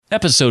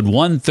Episode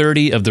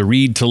 130 of the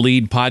Read to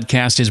Lead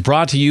podcast is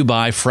brought to you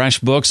by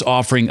FreshBooks,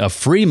 offering a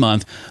free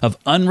month of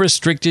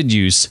unrestricted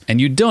use,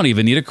 and you don't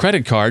even need a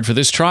credit card for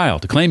this trial.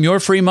 To claim your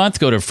free month,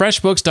 go to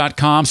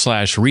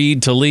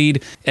freshbooks.com/read to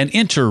lead and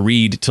enter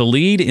Read to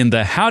Lead in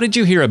the How Did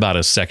You Hear About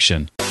Us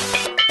section.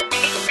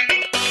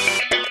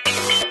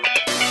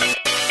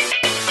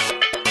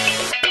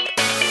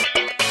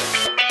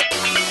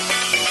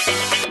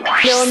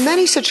 There are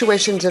many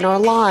situations in our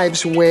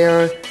lives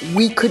where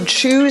we could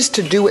choose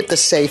to do it the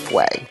safe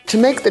way. To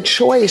make the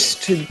choice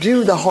to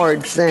do the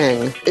hard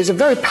thing is a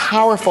very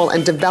powerful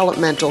and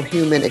developmental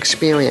human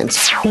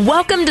experience.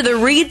 Welcome to the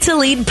Read to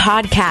Lead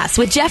podcast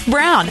with Jeff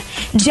Brown.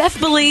 Jeff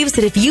believes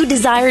that if you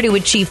desire to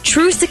achieve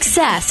true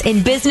success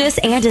in business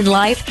and in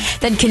life,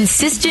 then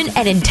consistent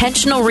and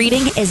intentional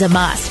reading is a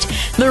must.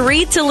 The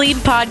Read to Lead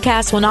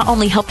podcast will not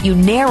only help you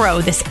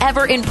narrow this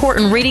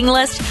ever-important reading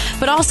list,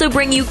 but also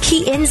bring you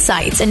key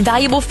insights and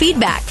valuable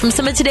feedback from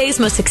some of today's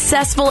most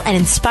successful and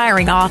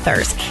inspiring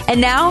authors.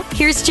 And now,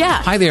 here's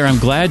Jeff. Hi there, I'm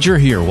glad you're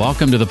here.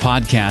 Welcome to the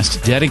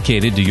podcast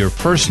dedicated to your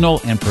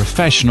personal and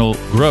professional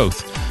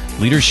growth.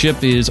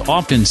 Leadership is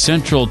often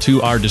central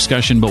to our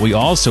discussion, but we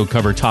also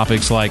cover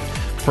topics like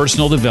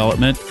personal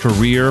development,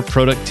 career,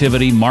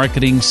 productivity,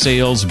 marketing,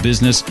 sales,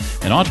 business,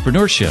 and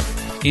entrepreneurship.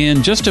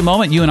 In just a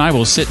moment, you and I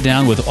will sit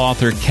down with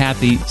author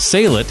Kathy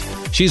Salit.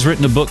 She's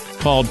written a book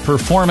called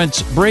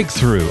Performance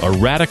Breakthrough, a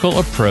radical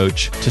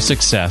approach to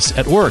success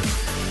at work.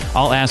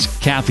 I'll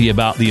ask Kathy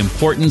about the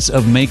importance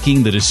of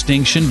making the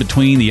distinction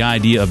between the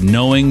idea of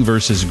knowing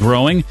versus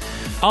growing.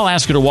 I'll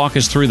ask her to walk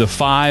us through the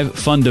 5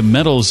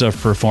 fundamentals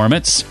of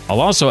performance.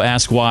 I'll also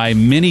ask why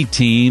many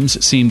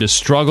teams seem to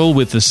struggle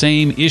with the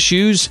same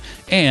issues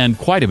and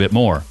quite a bit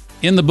more.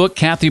 In the book,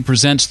 Kathy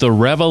presents the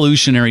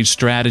revolutionary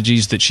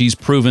strategies that she's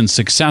proven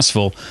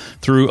successful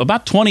through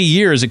about 20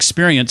 years'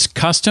 experience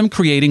custom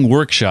creating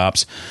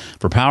workshops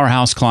for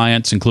powerhouse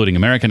clients, including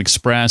American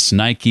Express,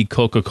 Nike,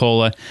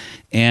 Coca-Cola,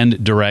 and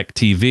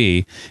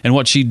DirecTV. And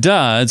what she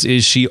does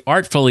is she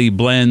artfully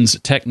blends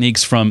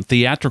techniques from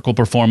theatrical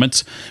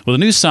performance with a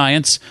new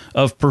science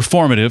of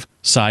performative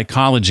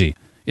psychology.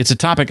 It's a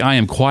topic I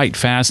am quite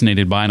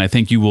fascinated by, and I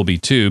think you will be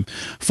too.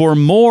 For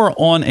more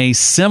on a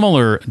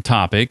similar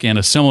topic and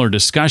a similar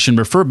discussion,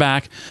 refer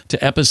back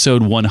to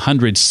episode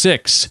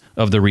 106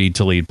 of the Read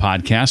to Lead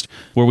podcast,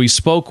 where we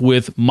spoke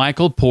with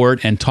Michael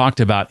Port and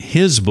talked about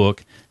his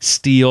book,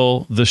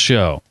 Steal the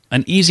Show.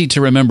 An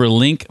easy-to-remember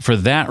link for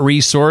that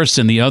resource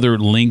and the other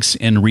links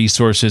and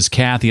resources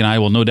Kathy and I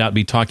will no doubt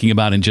be talking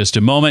about in just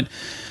a moment.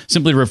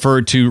 Simply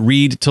refer to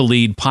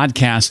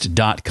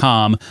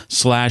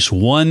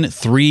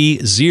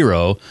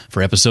readtoleadpodcast.com/130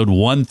 for episode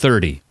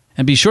 130.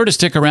 And be sure to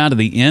stick around to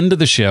the end of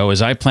the show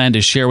as I plan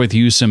to share with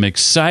you some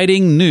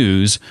exciting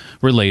news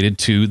related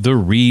to the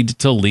Read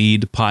to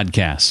Lead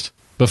podcast.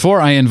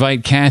 Before I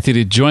invite Kathy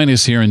to join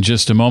us here in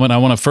just a moment, I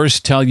want to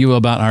first tell you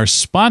about our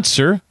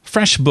sponsor,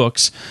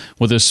 FreshBooks,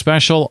 with a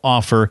special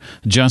offer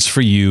just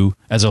for you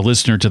as a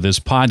listener to this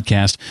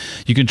podcast.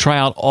 You can try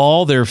out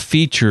all their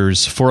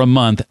features for a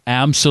month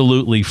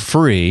absolutely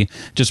free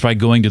just by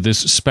going to this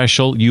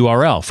special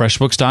URL,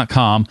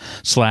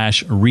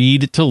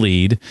 freshbooks.com/read to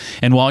lead.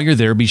 And while you're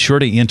there, be sure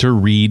to enter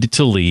Read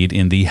to Lead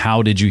in the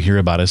How Did You Hear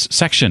About Us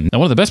section. Now,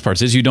 one of the best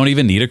parts is you don't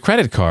even need a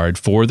credit card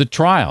for the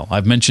trial.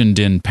 I've mentioned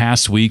in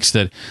past weeks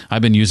that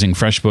I've been using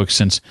FreshBooks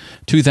since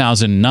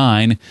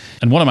 2009,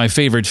 and one of my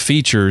favorite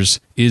features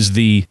is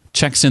the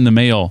checks in the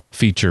mail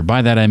feature.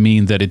 By that I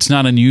mean that it's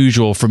not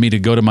unusual for me to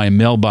go to my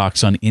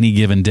mailbox on any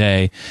given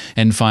day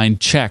and find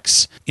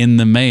checks in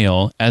the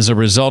mail as a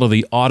result of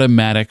the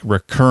automatic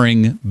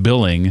recurring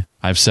billing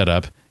I've set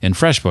up in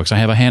FreshBooks. I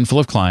have a handful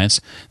of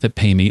clients that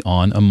pay me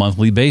on a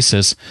monthly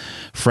basis.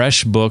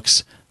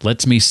 FreshBooks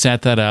lets me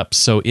set that up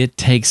so it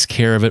takes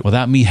care of it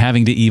without me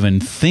having to even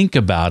think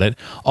about it.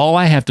 All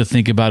I have to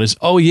think about is,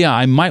 oh yeah,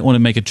 I might want to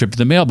make a trip to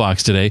the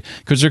mailbox today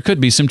because there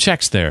could be some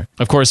checks there.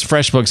 Of course,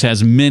 FreshBooks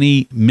has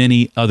many,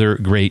 many other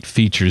great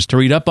features. To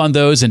read up on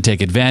those and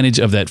take advantage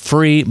of that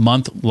free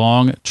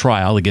month-long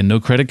trial, again, no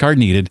credit card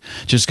needed,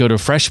 just go to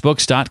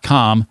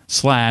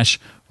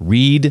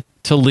freshbooks.com/read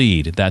to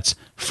lead. That's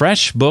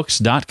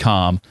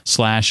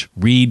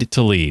freshbooks.com/read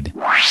to lead.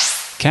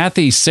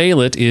 Kathy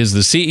Salit is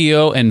the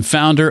CEO and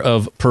founder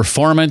of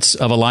Performance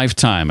of a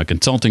Lifetime, a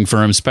consulting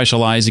firm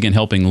specializing in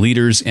helping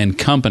leaders and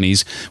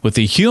companies with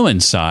the human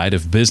side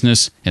of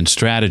business and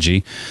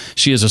strategy.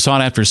 She is a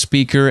sought-after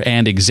speaker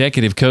and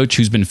executive coach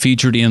who's been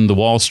featured in the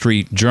Wall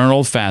Street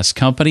Journal, Fast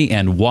Company,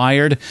 and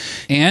Wired.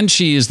 And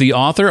she is the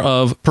author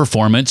of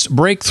Performance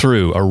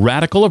Breakthrough, a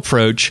radical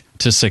approach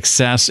to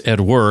success at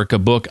work, a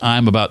book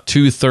I'm about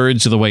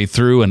 2/3 of the way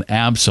through and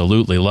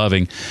absolutely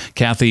loving.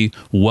 Kathy,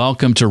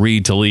 welcome to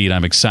Read to Lead.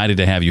 I'm excited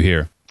to have you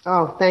here.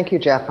 Oh, thank you,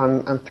 Jeff.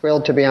 I'm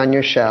thrilled to be on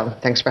your show.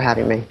 Thanks for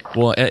having me.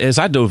 Well, as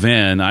I dove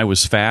in, I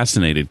was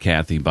fascinated,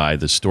 Kathy, by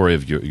the story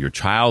of your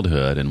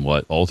childhood and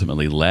what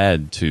ultimately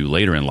led to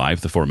later in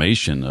life the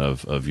formation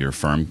of your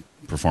firm,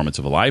 Performance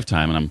of a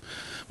Lifetime. And I'm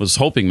was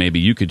hoping maybe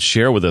you could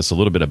share with us a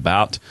little bit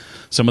about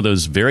some of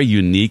those very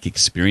unique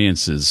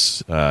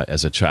experiences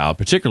as a child,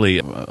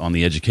 particularly on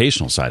the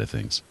educational side of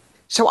things.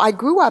 So I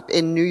grew up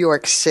in New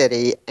York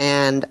City,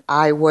 and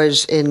I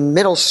was in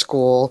middle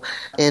school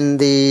around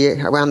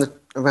the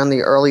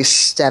early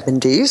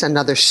 70s,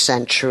 another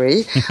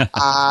century.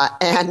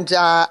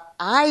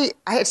 I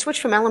had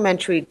switched from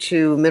elementary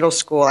to middle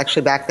school.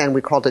 Actually, back then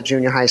we called it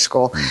junior high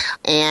school.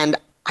 And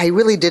I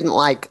really didn't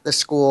like the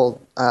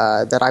school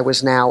that I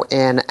was now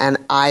in. And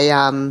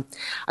I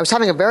was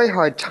having a very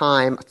hard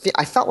time.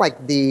 I felt like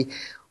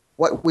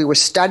what we were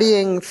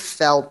studying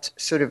felt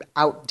sort of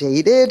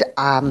outdated.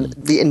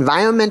 The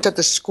environment at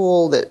the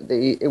school,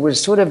 it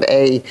was sort of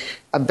a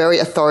very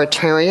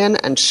authoritarian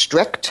and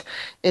strict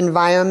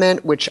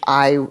environment, which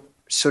I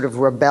sort of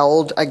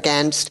rebelled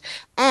against.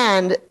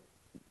 And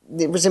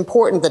it was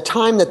important the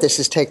time that this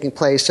is taking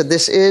place. So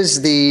this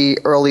is the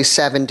early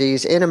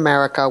 70s in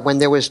America, when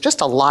there was just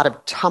a lot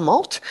of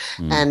tumult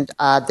and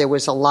there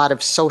was a lot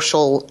of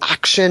social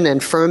action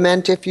and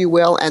ferment, if you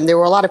will. And there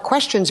were a lot of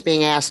questions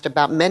being asked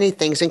about many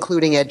things,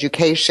 including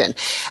education.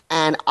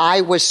 And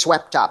I was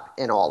swept up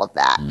in all of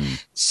that.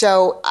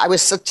 So I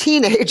was a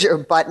teenager,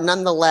 but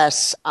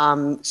nonetheless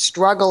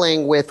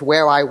struggling with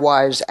where I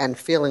was and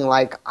feeling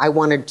like I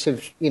wanted to,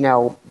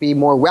 be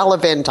more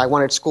relevant. I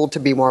wanted school to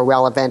be more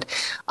relevant.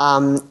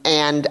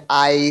 And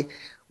I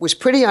was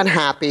pretty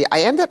unhappy.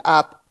 I ended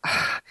up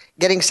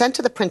getting sent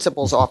to the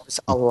principal's office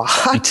a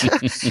lot,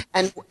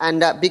 and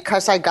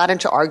because I got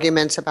into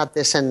arguments about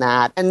this and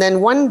that. And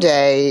then one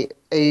day,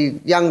 a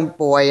young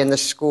boy in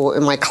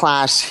my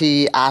class,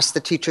 he asked the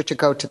teacher to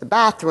go to the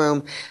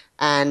bathroom,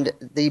 and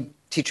the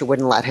teacher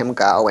wouldn't let him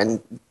go. And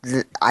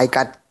I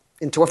got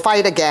into a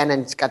fight again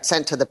and got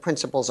sent to the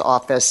principal's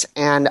office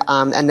and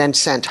then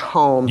sent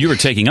home. You were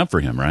taking up for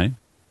him, right?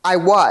 I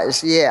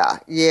was,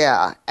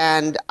 yeah.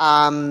 And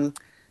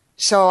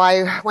so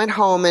I went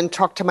home and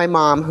talked to my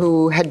mom,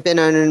 who had been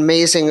an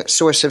amazing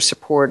source of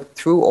support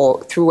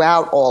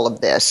throughout all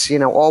of this,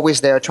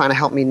 always there trying to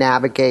help me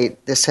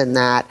navigate this and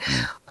that.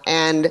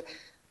 And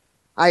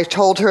I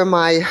told her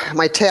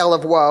my tale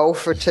of woe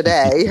for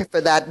today,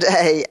 for that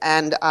day.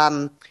 And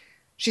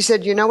she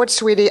said, "You know what,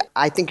 sweetie?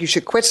 I think you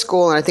should quit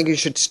school, and I think you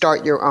should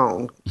start your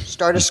own.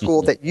 Start a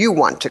school that you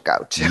want to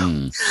go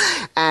to."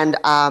 And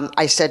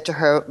I said to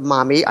her,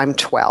 "Mommy, I'm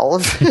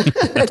 12.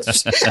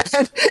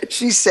 And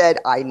she said,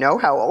 "I know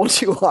how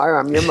old you are.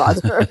 I'm your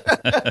mother."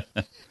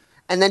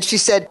 And then she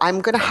said,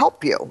 "I'm going to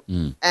help you."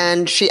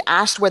 And she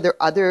asked whether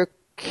other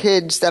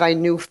kids that I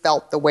knew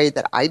felt the way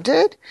that I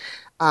did.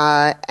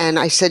 And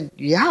I said,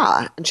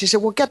 "Yeah." And she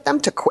said, "Well, get them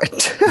to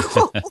quit."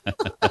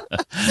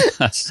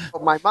 So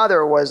my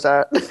mother was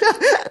a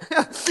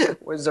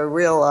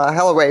real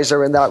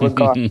hellraiser in that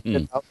regard.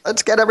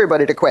 Let's get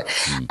everybody to quit.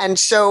 And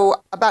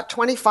so about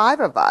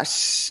 25 of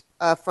us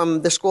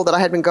from the school that I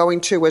had been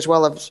going to, as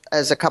well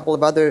as a couple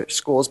of other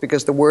schools,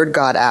 because the word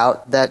got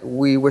out that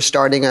we were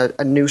starting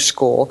a new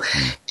school.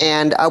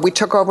 And we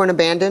took over an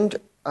abandoned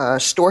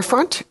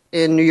storefront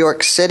in New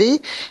York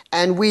City,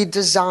 and we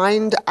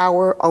designed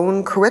our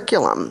own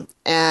curriculum.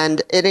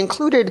 And it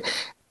included,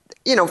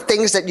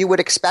 things that you would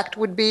expect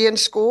would be in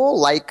school,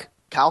 like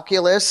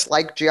calculus,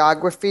 like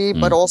geography,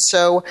 but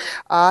also,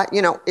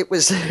 it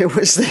was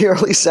the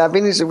early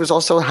 70s. It was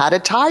also how to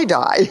tie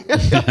dye,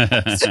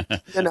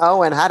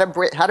 and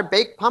how to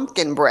bake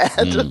pumpkin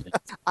bread.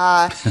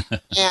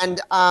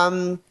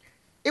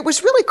 It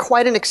was really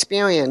quite an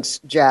experience,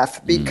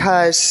 Jeff,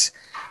 because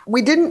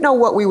we didn't know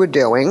what we were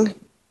doing.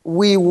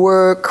 We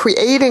were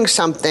creating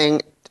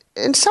something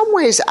in some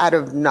ways out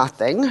of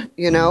nothing,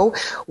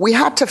 We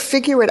had to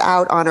figure it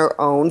out on our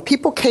own.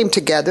 People came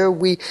together.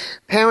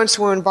 Parents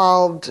were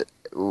involved,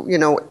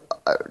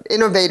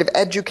 innovative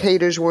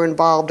educators were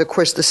involved. Of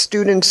course, the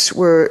students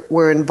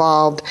were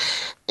involved.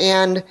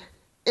 And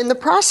in the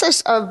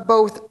process of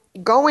both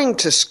going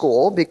to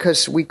school,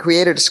 because we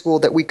created a school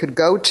that we could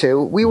go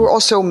to, we were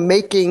also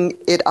making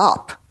it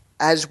up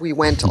as we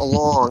went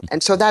along.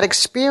 And so that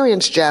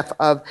experience, Jeff,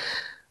 of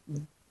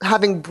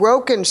having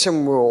broken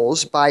some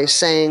rules by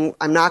saying,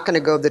 I'm not going to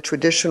go the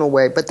traditional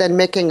way, but then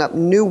making up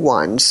new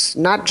ones,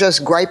 not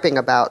just griping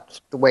about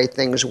the way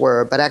things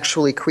were, but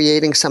actually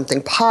creating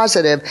something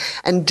positive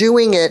and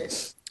doing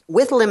it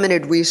with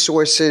limited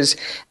resources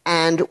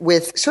and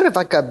with sort of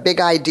like a big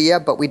idea,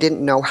 but we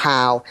didn't know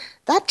how.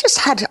 That just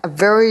had a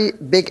very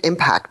big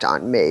impact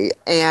on me.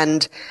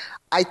 And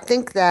I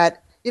think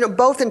that,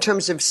 both in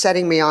terms of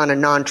setting me on a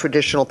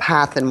non-traditional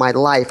path in my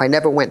life. I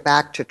never went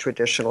back to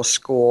traditional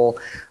school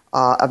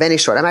of any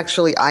sort.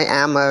 I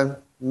am a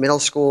middle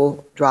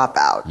school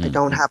dropout. I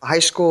don't have a high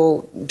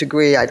school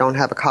degree. I don't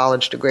have a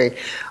college degree.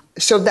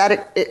 So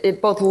that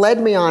it both led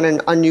me on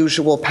an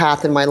unusual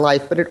path in my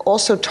life, but it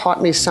also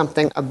taught me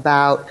something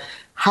about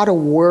how to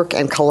work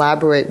and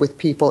collaborate with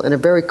people in a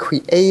very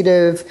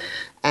creative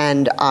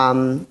and,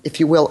 if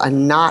you will, a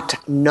not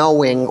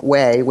knowing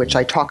way, which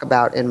I talk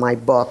about in my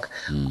book,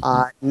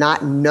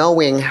 not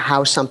knowing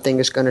how something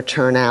is going to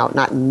turn out,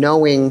 not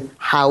knowing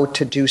how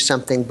to do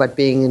something, but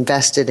being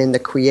invested in the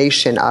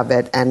creation of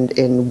it and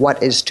in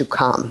what is to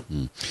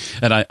come.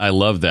 And I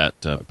love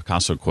that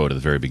Picasso quote at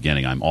the very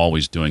beginning, I'm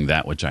always doing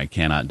that which I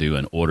cannot do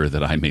in order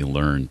that I may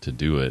learn to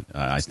do it.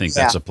 I think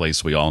that's a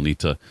place we all need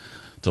to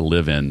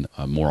live in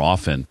more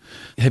often.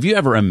 Have you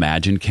ever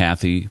imagined,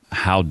 Kathy,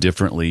 how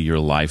differently your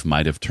life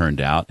might have turned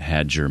out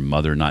had your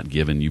mother not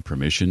given you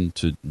permission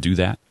to do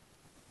that?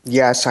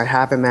 Yes, I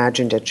have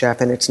imagined it, Jeff,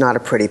 and it's not a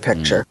pretty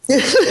picture.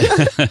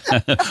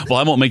 Well,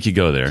 I won't make you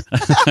go there.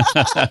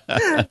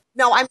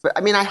 No, I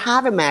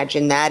have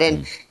imagined that.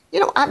 And,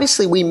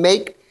 obviously we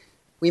make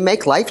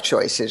life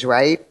choices,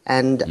 right?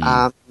 And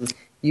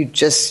you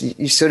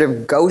sort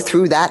of go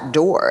through that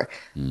door.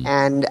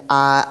 And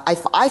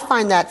I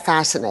find that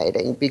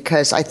fascinating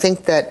because I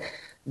think that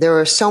there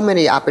are so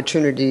many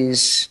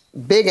opportunities,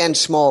 big and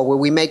small, where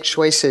we make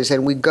choices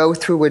and we go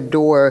through a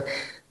door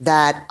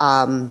that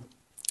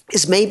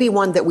is maybe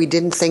one that we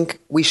didn't think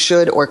we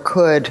should or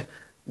could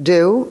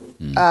do,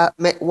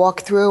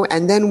 walk through,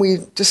 and then we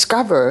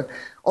discover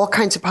all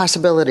kinds of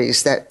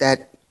possibilities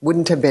that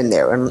wouldn't have been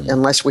there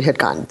unless we had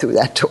gone through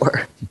that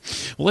door.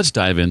 Well, let's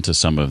dive into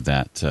some of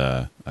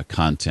that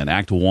content.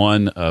 Act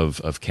 1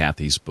 of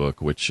Kathy's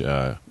book, which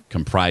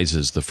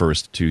comprises the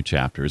first 2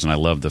 chapters, and I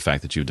love the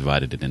fact that you've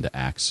divided it into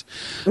acts.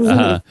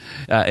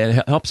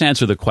 It helps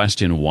answer the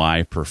question,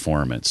 why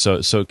performance?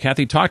 So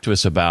Kathy, talk to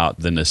us about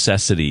the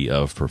necessity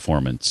of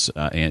performance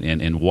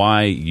and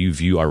why you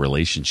view our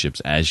relationships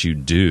as you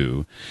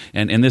do,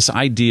 and this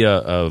idea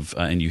of,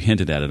 and you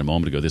hinted at it a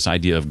moment ago, this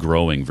idea of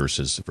growing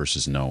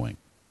versus knowing.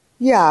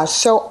 Yeah,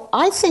 so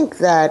I think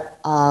that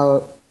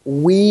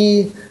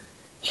we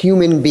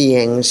human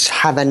beings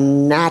have a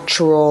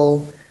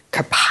natural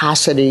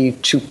capacity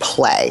to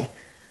play,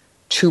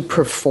 to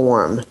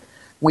perform.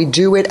 We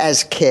do it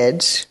as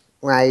kids,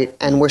 right?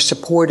 And we're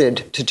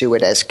supported to do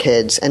it as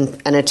kids.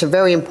 And it's a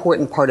very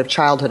important part of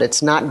childhood.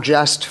 It's not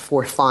just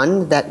for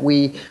fun that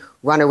we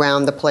run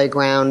around the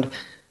playground,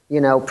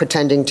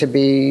 pretending to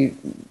be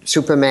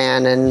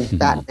Superman and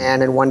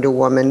Batman and Wonder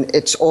Woman.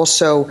 It's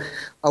also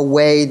a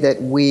way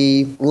that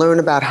we learn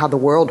about how the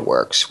world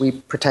works. We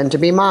pretend to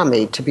be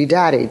mommy, to be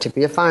daddy, to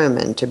be a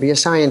fireman, to be a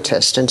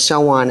scientist, and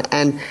so on.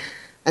 And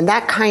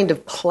that kind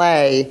of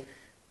play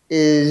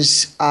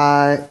is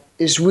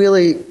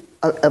really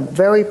a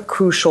very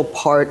crucial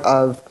part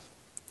of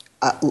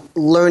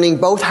learning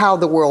both how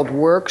the world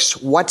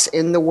works, what's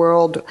in the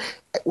world,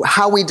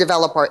 how we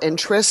develop our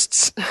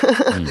interests,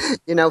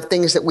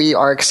 things that we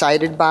are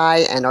excited by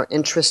and are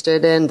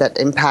interested in that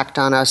impact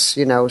on us,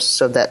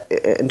 so that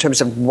in terms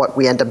of what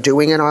we end up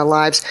doing in our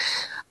lives.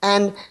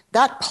 And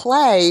that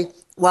play,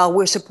 while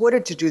we're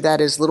supported to do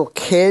that as little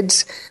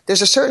kids,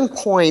 there's a certain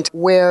point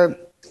where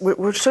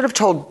we're sort of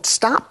told,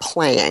 stop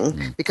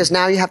playing, because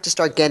now you have to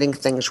start getting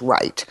things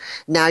right.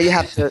 Now you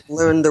have to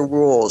learn the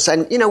rules.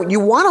 And, you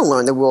want to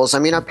learn the rules. I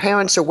mean, our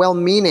parents are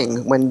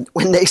well-meaning when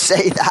they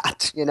say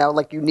that,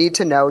 like you need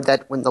to know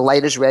that when the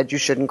light is red, you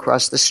shouldn't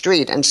cross the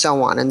street, and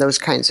so on, and those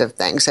kinds of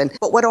things.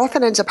 But what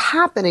often ends up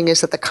happening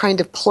is that the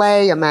kind of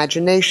play,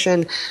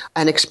 imagination,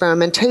 and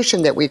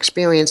experimentation that we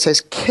experience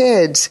as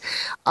kids,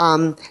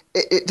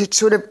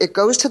 it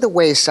goes to the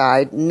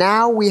wayside.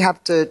 Now we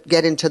have to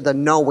get into the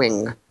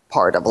knowing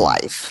part of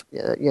life,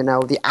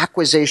 the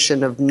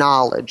acquisition of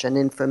knowledge and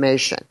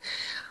information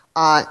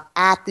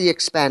at the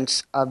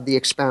expense of the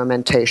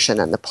experimentation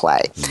and the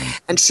play.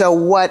 And so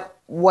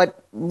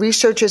what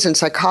researchers and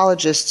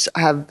psychologists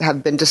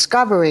have been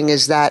discovering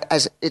is that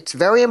as it's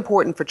very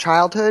important for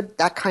childhood,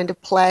 that kind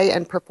of play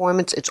and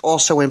performance, it's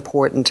also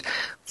important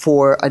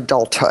for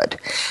adulthood.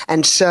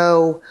 And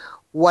so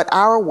what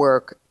our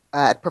work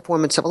at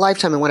Performance of a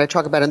Lifetime, and what I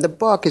talk about in the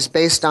book, is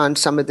based on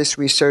some of this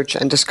research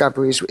and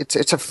discoveries.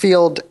 It's a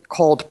field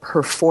called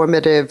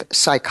performative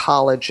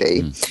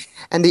psychology.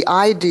 And the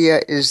idea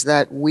is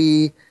that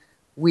we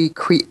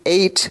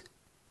create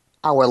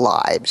our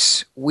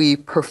lives. We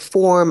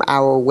perform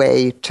our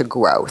way to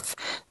growth.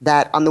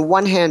 That on the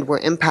one hand, we're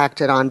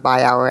impacted on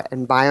by our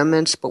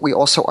environments, but we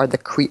also are the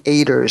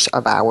creators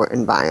of our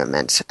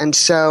environments. And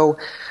so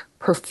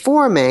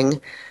performing,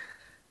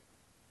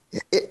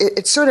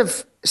 it's sort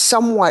of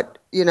somewhat,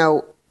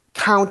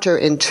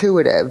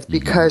 counterintuitive,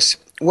 because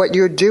what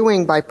you're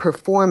doing by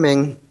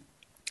performing,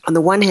 on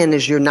the one hand,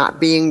 is you're not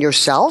being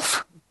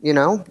yourself,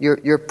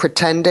 you're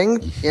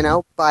pretending,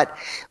 but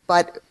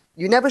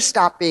you never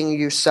stop being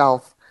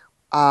yourself.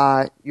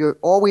 You're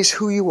always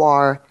who you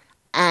are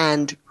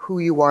and who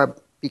you are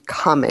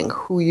becoming,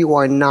 who you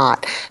are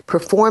not.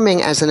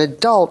 Performing as an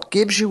adult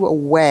gives you a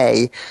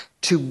way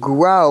to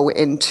grow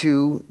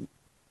into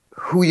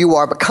who you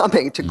are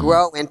becoming, to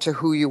grow into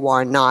who you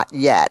are not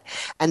yet.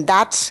 And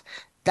that's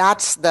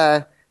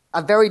a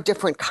very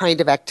different kind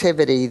of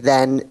activity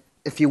than,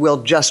 if you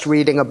will, just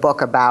reading a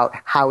book about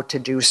how to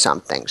do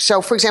something.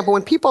 So, for example,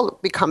 when people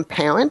become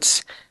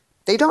parents,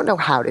 they don't know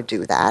how to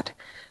do that.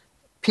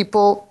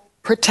 People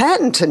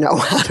pretend to know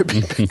how to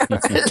be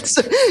parents.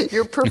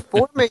 You're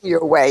performing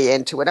your way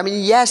into it. I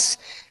mean, yes,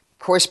 of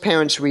course,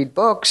 parents read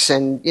books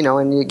and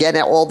you get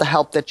all the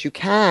help that you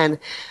can,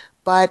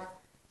 but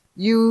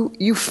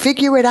you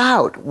figure it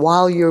out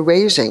while you're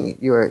raising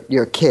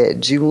your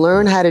kids. You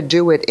learn how to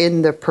do it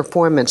in the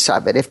performance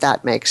of it, if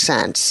that makes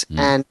sense.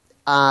 And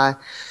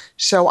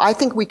so I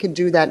think we can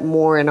do that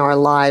more in our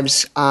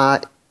lives,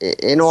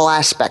 in all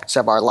aspects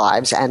of our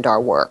lives and our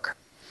work.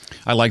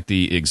 I like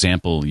the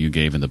example you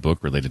gave in the book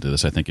related to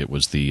this. I think it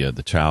was the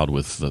child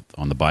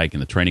on the bike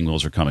and the training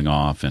wheels are coming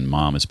off and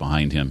mom is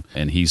behind him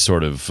and he's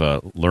sort of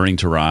learning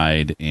to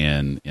ride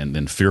and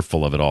then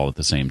fearful of it all at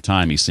the same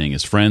time. He's seeing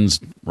his friends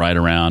ride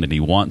around and he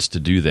wants to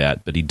do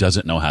that, but he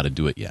doesn't know how to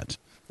do it yet.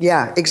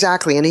 Yeah,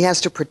 exactly. And he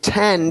has to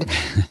pretend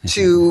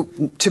to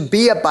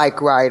be a bike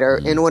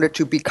rider in order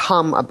to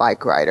become a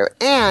bike rider.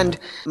 And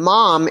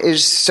mom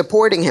is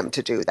supporting him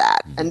to do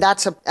that. And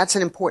that's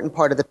an important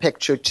part of the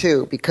picture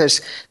too,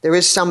 because there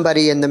is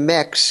somebody in the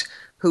mix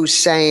who's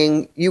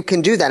saying you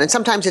can do that. And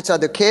sometimes it's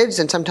other kids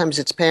and sometimes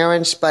it's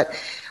parents, but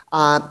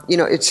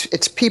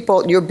it's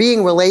people you're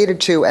being related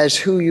to as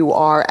who you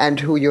are and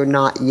who you're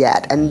not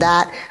yet. And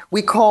that,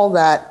 we call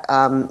that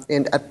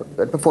in a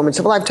Performance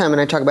of a Lifetime,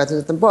 and I talk about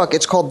this in the book,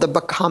 it's called the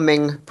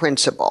becoming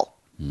principle.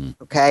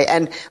 Okay.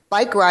 And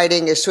bike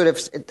riding is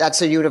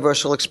that's a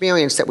universal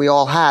experience that we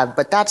all have,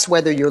 but that's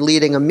whether you're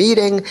leading a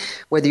meeting,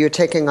 whether you're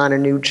taking on a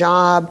new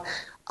job,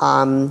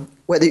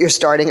 whether you're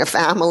starting a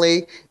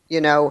family,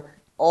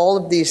 all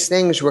of these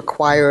things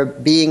require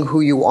being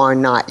who you are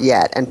not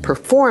yet, and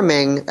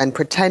performing and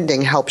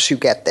pretending helps you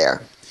get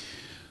there.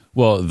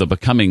 Well, the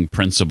becoming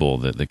principle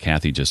that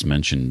Kathy just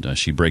mentioned,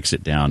 she breaks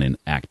it down in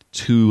Act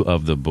 2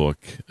 of the book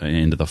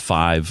into the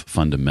 5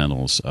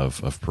 fundamentals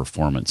of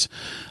performance.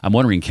 I'm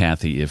wondering,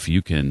 Kathy, if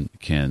you can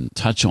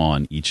touch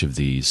on each of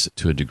these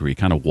to a degree,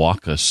 kind of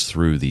walk us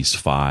through these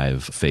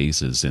 5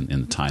 phases in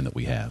the time that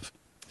we have.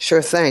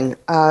 Sure thing.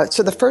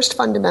 So the first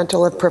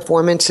fundamental of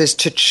performance is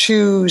to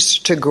choose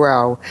to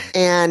grow.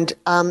 And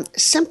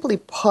simply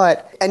put,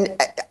 and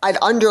I'd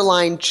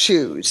underline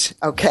choose,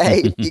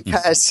 okay?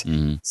 Because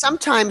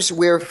sometimes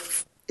we're,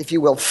 if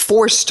you will,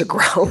 forced to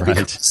grow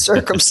because of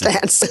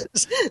circumstances.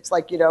 It's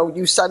like,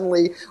 you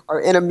suddenly are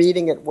in a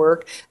meeting at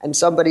work and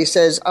somebody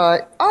says,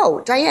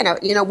 oh, Diana,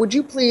 would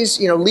you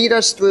please, lead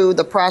us through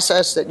the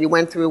process that you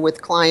went through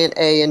with client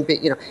A and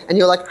B, and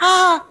you're like,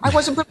 I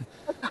wasn't prepared.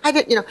 I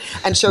didn't,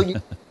 and so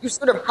you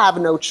sort of have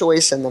no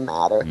choice in the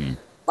matter.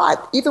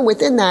 But even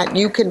within that,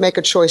 you can make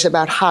a choice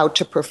about how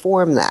to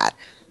perform that.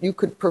 You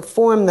could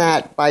perform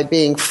that by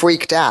being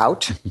freaked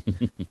out,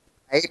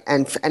 right,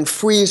 and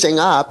freezing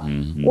up, or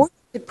you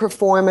could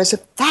perform as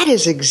if that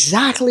is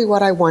exactly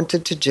what I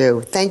wanted to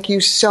do. Thank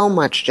you so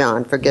much,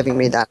 John, for giving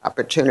me that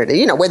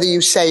opportunity, whether you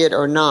say it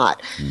or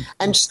not.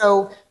 And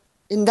so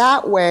in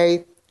that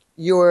way,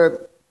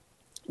 you're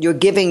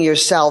giving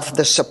yourself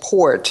the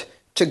support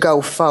to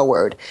go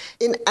forward.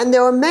 And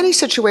there are many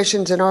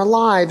situations in our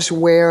lives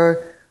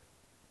where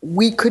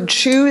we could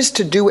choose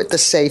to do it the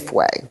safe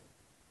way.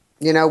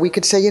 We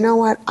could say, you know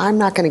what, I'm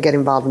not going to get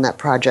involved in that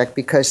project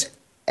because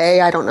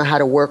A, I don't know how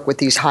to work with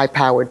these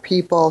high-powered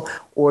people,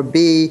 or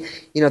B,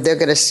 they're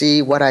going to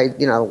see what I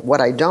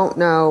don't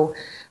know.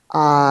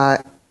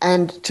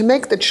 And to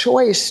make the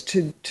choice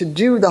to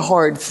do the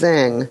hard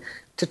thing,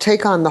 to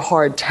take on the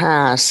hard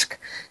task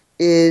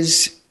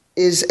is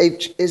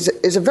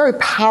a very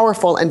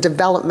powerful and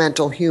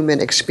developmental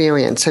human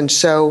experience. And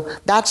so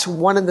that's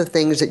one of the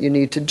things that you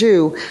need to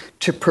do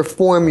to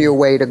perform your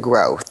way to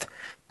growth.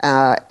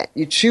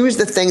 You choose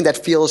the thing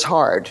that feels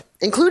hard,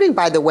 including,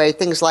 by the way,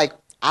 things like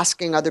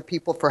asking other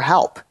people for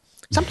help.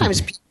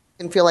 Sometimes people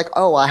can feel like,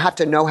 I have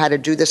to know how to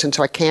do this, and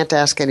so I can't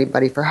ask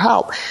anybody for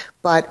help.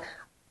 But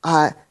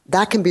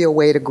that can be a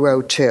way to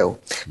grow too.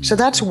 So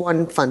that's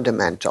one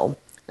fundamental.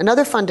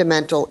 Another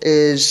fundamental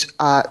is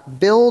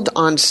build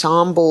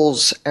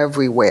ensembles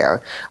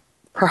everywhere,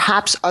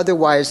 perhaps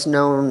otherwise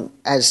known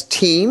as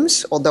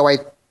teams, although I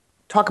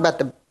talk about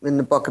in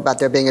the book about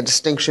there being a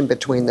distinction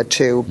between the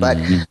two. But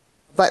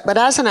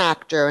as an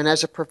actor and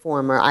as a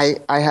performer, I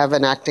have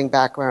an acting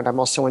background. I'm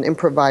also an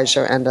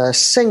improviser and a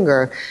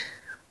singer.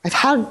 I've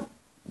had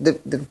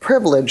the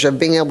privilege of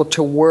being able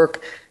to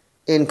work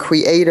in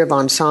creative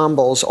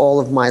ensembles all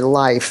of my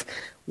life.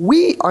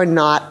 We are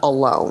not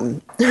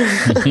alone,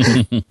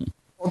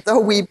 although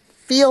we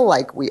feel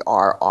like we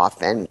are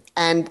often.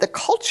 And the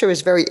culture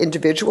is very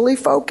individually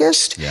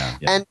focused.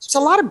 And there's a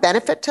lot of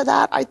benefit to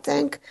that, I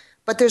think.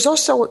 But there's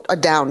also a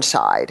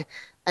downside.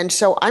 And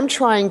so I'm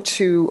trying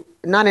to,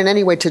 not in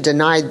any way to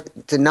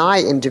deny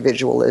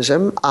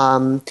individualism,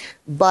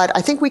 but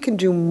I think we can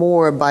do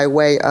more by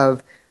way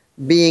of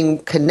being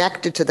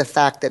connected to the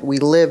fact that we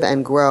live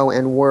and grow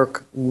and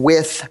work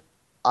with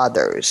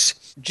others.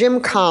 Jim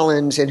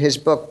Collins, in his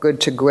book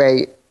Good to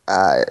Great,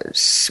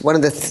 one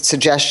of the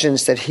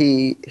suggestions that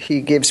he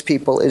gives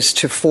people is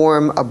to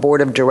form a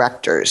board of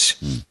directors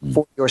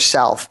for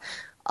yourself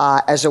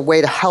as a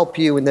way to help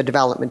you in the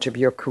development of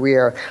your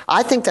career.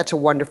 I think that's a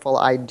wonderful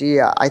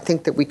idea. I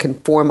think that we can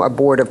form a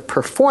board of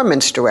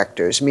performance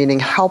directors, meaning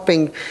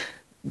helping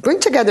bring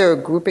together a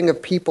grouping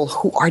of people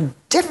who are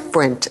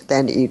different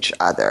than each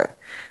other,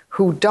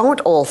 who don't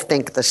all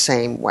think the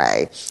same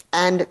way,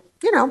 and,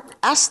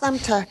 ask them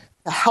to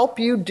help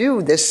you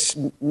do this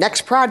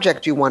next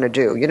project you want to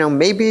do.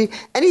 Maybe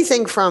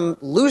anything from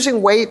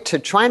losing weight to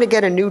trying to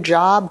get a new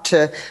job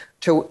to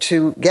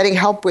getting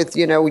help with,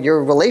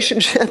 your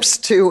relationships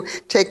to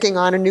taking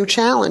on a new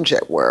challenge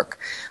at work.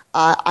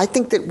 I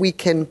think that we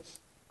can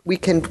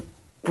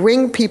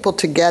bring people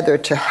together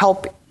to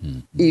help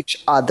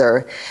each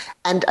other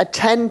and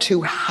attend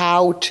to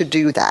how to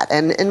do that.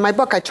 And in my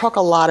book, I talk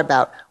a lot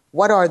about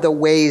what are the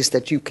ways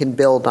that you can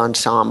build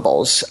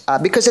ensembles,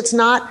 because it's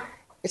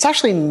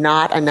actually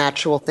not a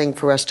natural thing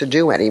for us to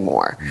do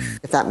anymore,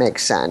 if that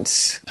makes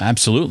sense.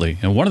 Absolutely.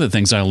 And one of the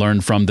things I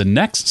learned from the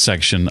next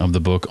section of the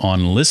book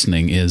on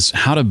listening is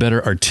how to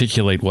better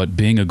articulate what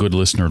being a good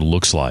listener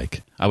looks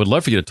like. I would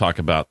love for you to talk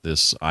about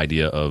this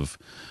idea of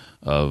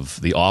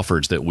the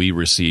offers that we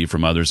receive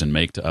from others and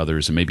make to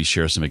others, and maybe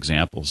share some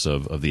examples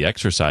of the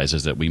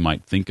exercises that we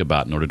might think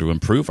about in order to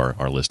improve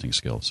our listening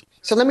skills.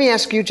 So let me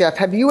ask you, Jeff,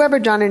 have you ever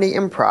done any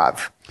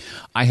improv?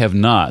 I have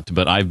not,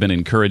 but I've been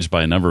encouraged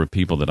by a number of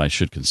people that I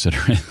should consider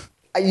it.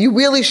 You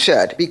really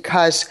should,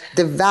 because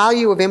the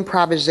value of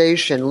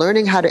improvisation,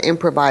 learning how to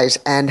improvise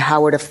and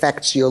how it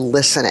affects your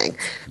listening.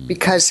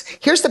 Because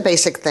here's the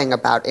basic thing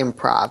about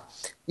improv.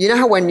 You know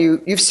how when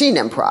you've seen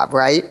improv,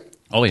 right?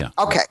 Oh, yeah.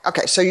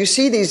 Okay. So you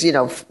see these,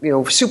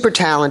 super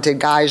talented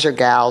guys or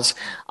gals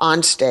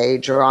on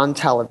stage or on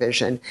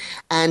television,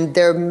 and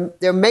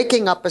they're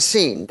making up a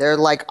scene. They're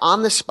like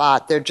on the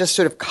spot. They're just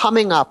sort of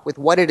coming up with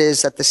what it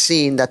is that the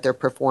scene that they're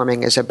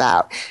performing is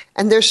about.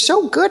 And they're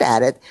so good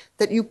at it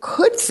that you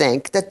could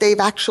think that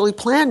they've actually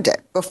planned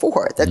it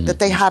before, that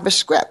they have a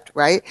script,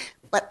 right?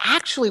 But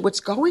actually what's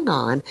going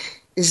on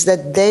is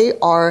that they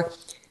are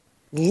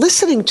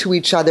listening to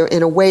each other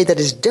in a way that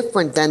is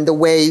different than the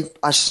way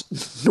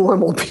us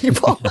normal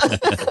people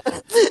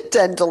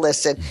tend to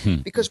listen.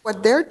 Because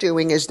what they're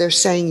doing is they're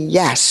saying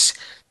yes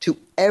to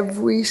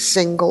every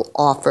single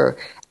offer,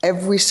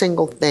 every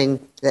single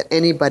thing that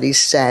anybody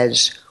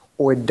says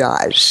or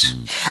does.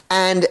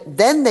 And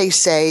then they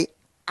say,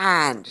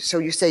 and. So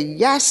you say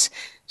yes.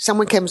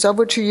 Someone comes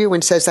over to you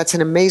and says, that's an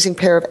amazing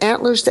pair of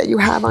antlers that you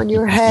have on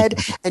your head.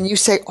 And you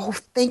say, oh,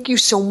 thank you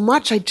so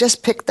much. I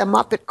just picked them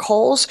up at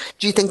Kohl's.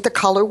 Do you think the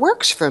color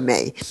works for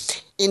me?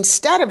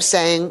 Instead of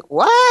saying,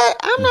 what?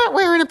 I'm not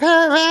wearing a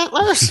pair of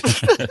antlers.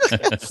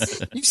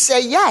 You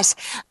say yes.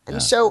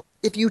 And so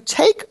if you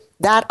take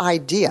that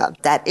idea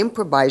that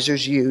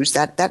improvisers use,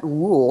 that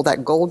rule,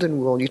 that golden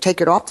rule, you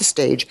take it off the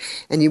stage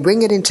and you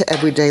bring it into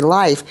everyday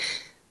life,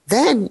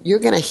 then you're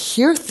going to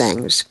hear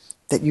things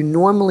that you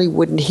normally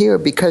wouldn't hear,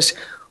 because,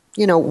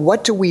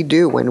 what do we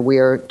do when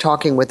we're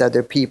talking with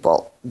other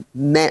people?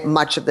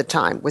 Much of the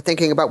time, we're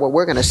thinking about what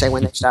we're going to say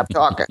when they stop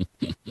talking,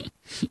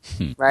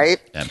 right?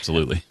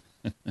 Absolutely.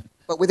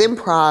 But with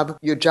improv,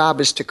 your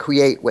job is to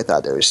create with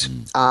others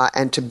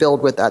and to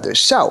build with others.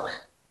 So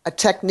a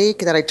technique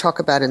that I talk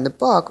about in the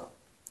book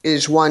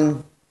is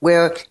one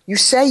where you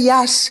say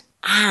yes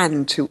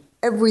and to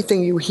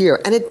everything you hear.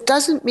 And it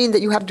doesn't mean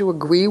that you have to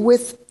agree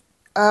with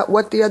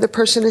what the other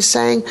person is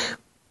saying,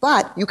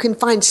 but you can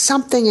find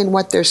something in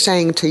what they're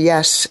saying to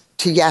yes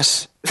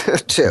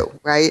to,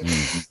 right?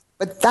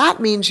 But that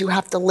means you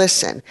have to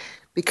listen,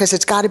 because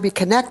it's got to be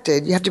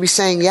connected. You have to be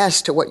saying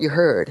yes to what you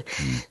heard.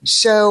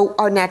 So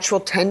our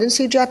natural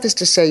tendency, Jeff, is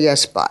to say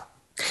yes, but.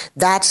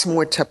 That's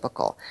more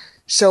typical.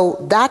 So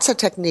that's a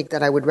technique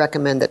that I would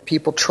recommend that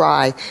people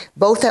try,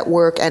 both at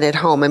work and at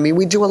home. I mean,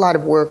 we do a lot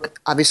of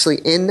work, obviously,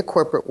 in the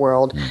corporate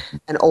world,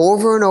 and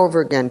over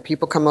again,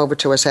 people come over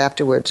to us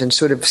afterwards and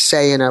sort of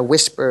say in a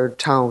whispered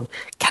tone,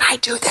 can I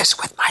do this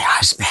with my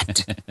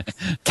husband?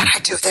 Can I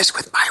do this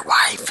with my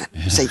wife?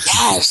 And say,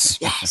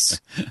 yes.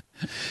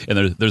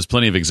 And there's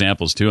plenty of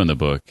examples, too, in the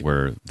book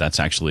where that's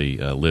actually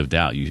lived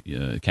out.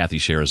 Kathy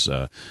shares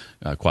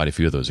quite a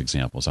few of those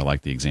examples. I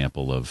like the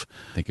example of,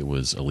 I think it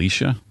was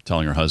Alicia,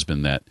 telling her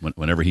husband that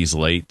whenever he's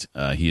late,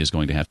 he is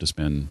going to have to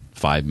spend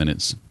 5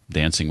 minutes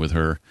dancing with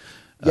her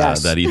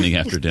that evening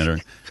after dinner.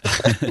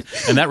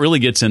 And that really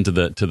gets into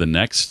the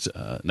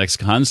next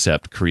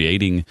concept,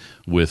 creating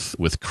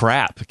with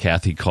crap,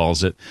 Kathy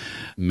calls it.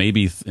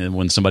 Maybe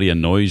when somebody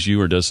annoys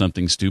you or does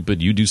something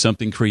stupid, you do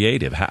something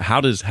creative. How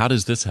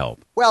does this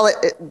help? Well,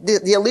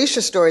 the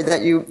Alicia story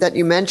that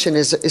you mentioned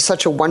is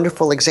such a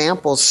wonderful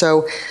example.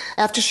 So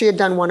after she had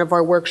done one of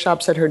our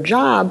workshops at her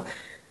job,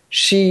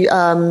 she's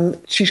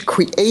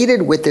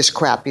created with this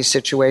crappy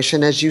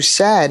situation, as you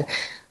said,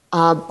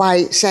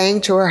 by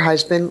saying to her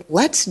husband,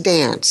 let's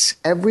dance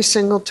every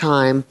single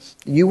time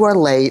you are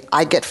late.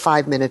 I get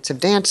 5 minutes of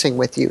dancing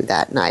with you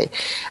that night.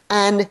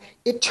 And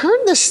it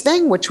turned this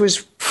thing, which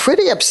was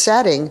pretty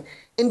upsetting,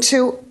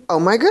 into, oh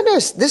my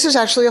goodness, this is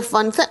actually a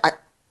fun thing.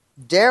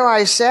 Dare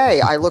I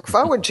say, I look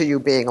forward to you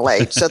being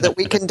late so that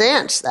we can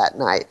dance that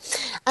night.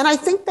 And I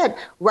think that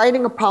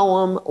writing a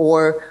poem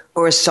or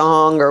a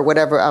song or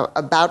whatever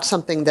about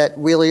something that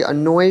really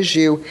annoys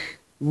you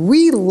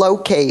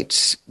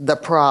relocates the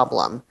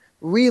problem,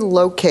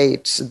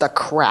 relocates the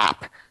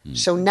crap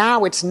So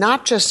now it's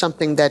not just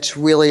something that's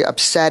really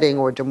upsetting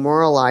or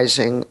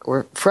demoralizing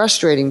or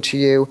frustrating to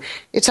you.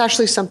 It's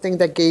actually something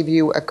that gave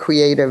you a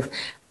creative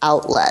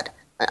outlet.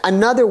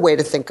 Another way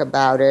to think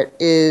about it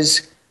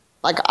is,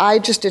 like, I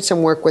just did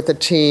some work with a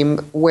team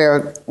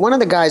where one of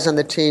the guys on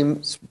the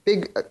team's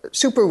big,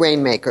 super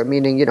rainmaker,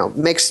 meaning,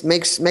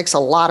 makes a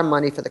lot of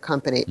money for the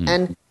company.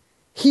 And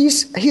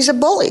he's a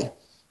bully.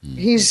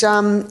 He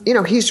sort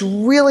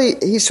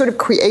of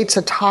creates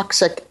a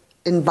toxic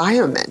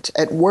environment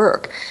at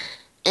work.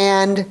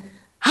 And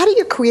how do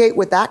you create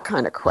with that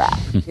kind of crap?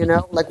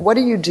 Like, what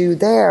do you do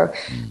there?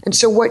 And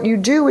so what you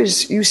do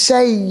is you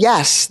say,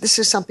 yes, this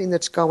is something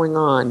that's going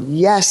on.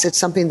 Yes, it's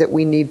something that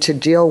we need to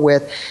deal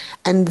with.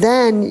 And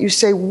then you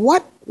say,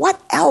 what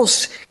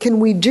else can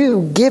we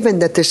do given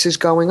that this is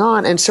going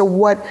on? And so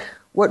what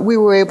we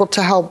were able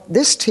to help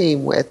this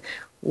team with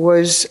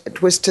was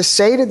to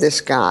say to this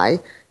guy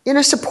in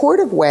a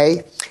supportive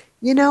way,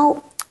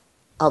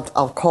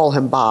 I'll call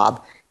him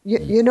Bob.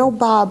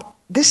 Bob,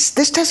 this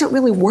doesn't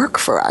really work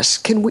for us.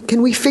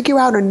 Can we figure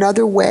out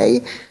another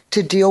way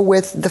to deal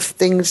with the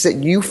things that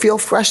you feel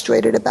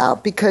frustrated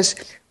about? Because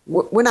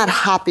we're not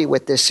happy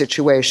with this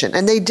situation.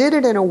 And they did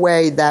it in a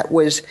way that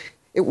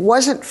it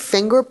wasn't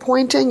finger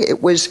pointing.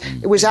 It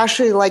was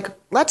actually like,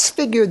 let's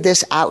figure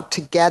this out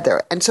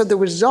together. And so the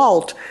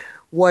result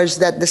was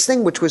that this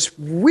thing, which was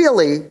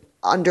really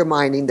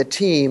undermining the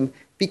team,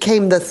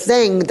 became the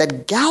thing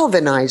that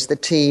galvanized the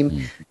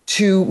team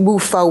to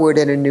move forward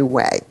in a new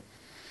way.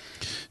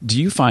 Do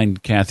you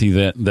find, Kathy,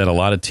 that a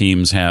lot of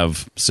teams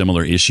have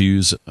similar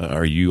issues?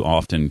 Are you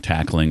often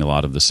tackling a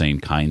lot of the same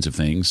kinds of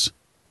things?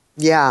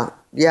 Yeah,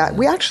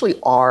 we actually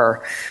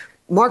are.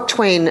 Mark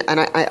Twain, and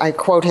I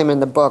quote him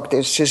in the book,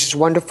 there's just this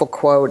wonderful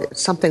quote.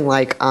 It's something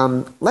like,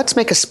 let's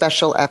make a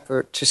special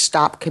effort to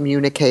stop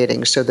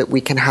communicating so that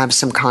we can have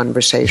some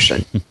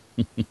conversation.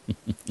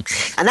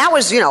 And that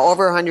was,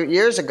 over 100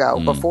 years ago,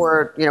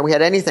 before, we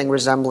had anything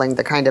resembling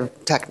the kind of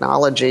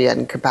technology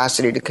and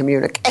capacity to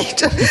communicate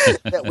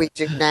that we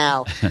do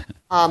now.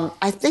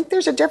 I think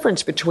there's a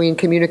difference between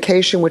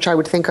communication, which I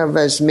would think of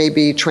as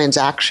maybe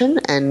transaction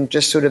and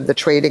just sort of the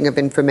trading of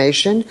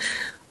information,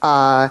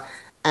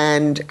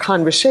 and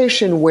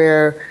conversation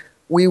where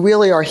we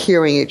really are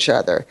hearing each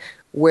other,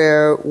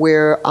 where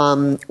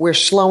we're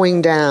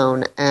slowing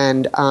down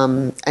and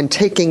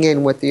taking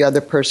in what the other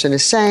person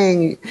is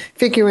saying,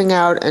 figuring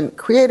out and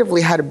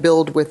creatively how to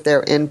build with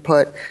their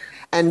input.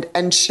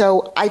 And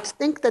so I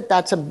think that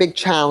that's a big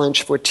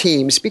challenge for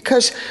teams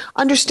because,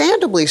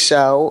 understandably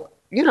so,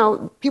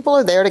 people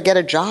are there to get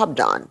a job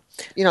done.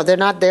 They're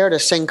not there to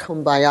sing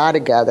Kumbaya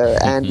together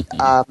and,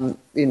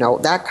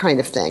 that kind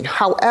of thing.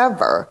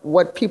 However,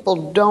 what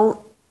people don't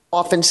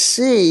often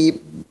see,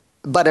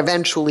 but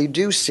eventually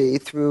do see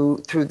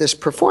through this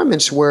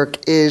performance work,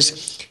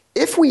 is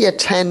if we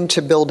attend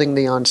to building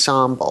the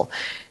ensemble,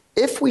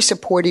 if we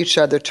support each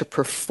other to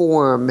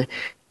perform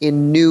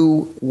in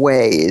new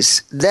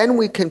ways, then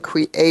we can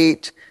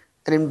create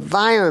an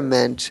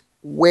environment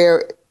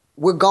where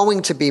we're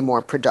going to be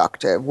more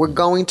productive, we're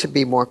going to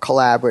be more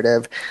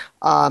collaborative,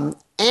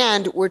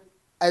 and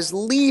as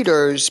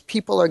leaders,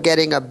 people are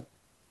getting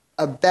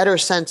a better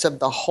sense of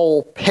the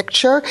whole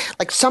picture.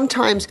 Like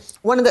sometimes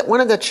one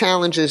of the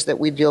challenges that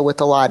we deal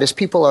with a lot is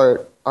people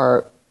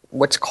are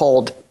what's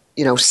called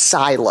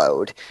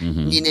siloed,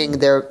 meaning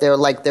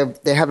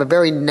they have a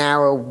very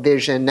narrow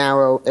vision,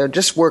 they're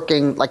just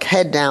working like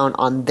head down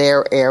on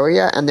their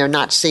area and they're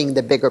not seeing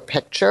the bigger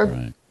picture.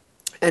 Right.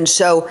 And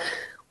so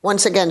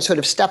once again, sort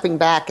of stepping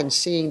back and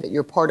seeing that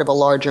you're part of a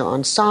larger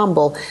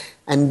ensemble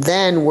and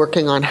then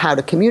working on how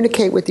to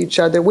communicate with each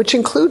other, which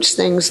includes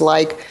things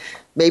like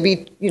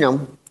maybe,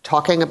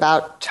 talking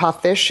about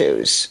tough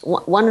issues.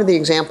 One of the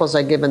examples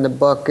I give in the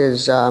book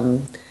is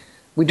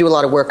we do a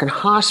lot of work in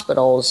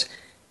hospitals.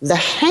 The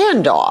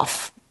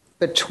handoff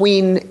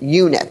between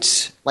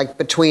units, like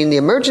between the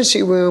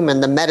emergency room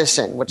and the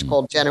medicine, what's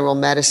called general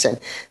medicine,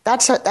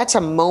 that's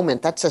a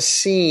moment, that's a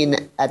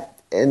scene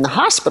in the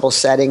hospital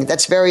setting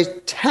that's very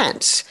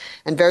tense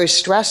and very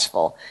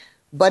stressful.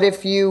 But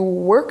if you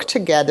work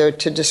together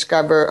to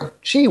discover,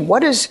 gee,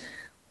 what does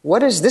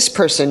this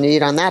person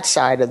need on that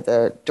side of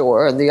the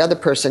door and the other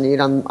person need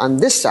on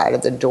this side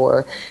of the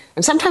door?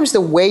 And sometimes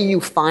the way you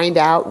find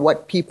out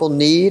what people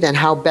need and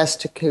how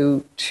best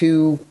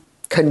to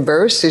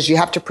converse is you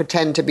have to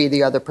pretend to be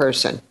the other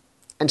person.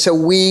 And so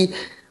we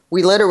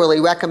literally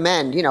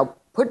recommend,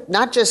 put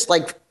not just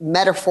like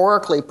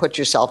metaphorically put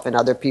yourself in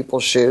other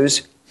people's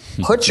shoes,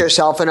 put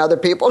yourself in other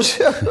people's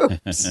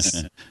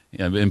shoes.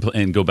 Yeah,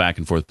 and go back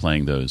and forth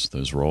playing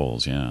those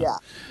roles. Yeah.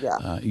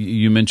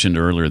 You mentioned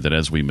earlier that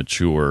as we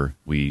mature,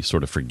 we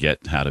sort of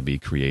forget how to be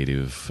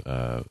creative.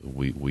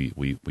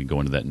 We go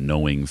into that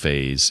knowing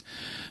phase.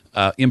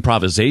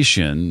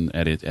 Improvisation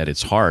at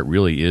its heart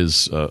really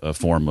is a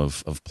form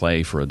of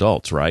play for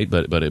adults, right?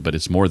 But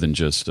it's more than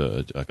just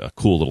a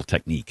cool little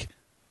technique.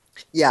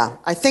 Yeah,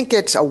 I think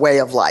it's a way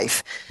of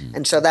life.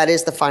 And so that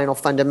is the final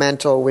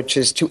fundamental, which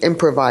is to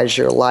improvise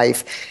your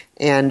life.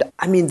 And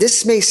I mean,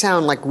 this may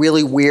sound like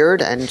really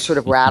weird and sort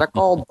of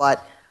radical,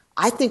 but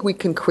I think we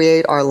can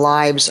create our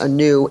lives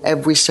anew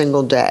every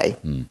single day.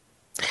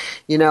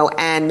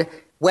 And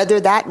whether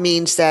that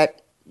means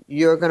that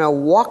you're going to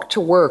walk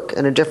to work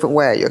in a different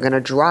way, you're going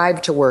to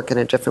drive to work in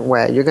a different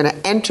way, you're going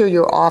to enter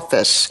your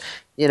office,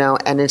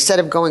 and instead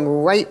of going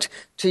right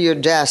to your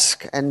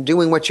desk and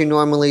doing what you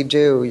normally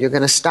do, you're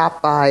going to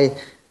stop by,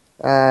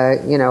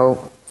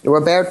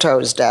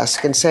 Roberto's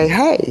desk and say,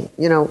 hey,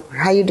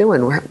 how you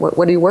doing?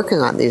 What are you working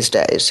on these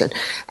days?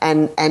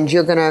 And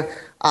you're going to,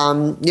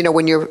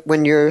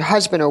 when your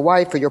husband or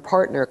wife or your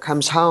partner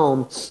comes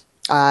home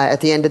at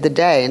the end of the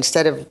day,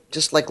 instead of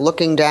just like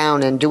looking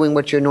down and doing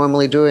what you're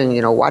normally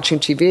doing, watching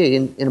TV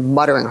and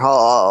muttering,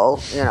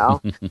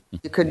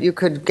 you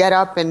could get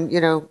up and,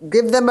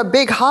 give them a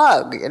big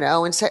hug,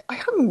 and say,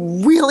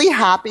 I'm really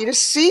happy to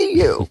see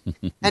you.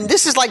 And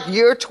this is like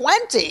year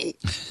 20,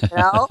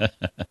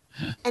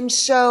 And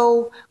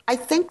so I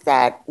think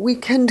that we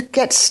can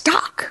get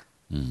stuck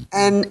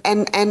and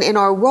in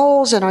our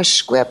roles and our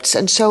scripts.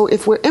 And so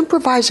if we're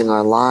improvising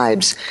our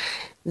lives,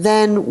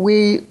 then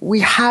we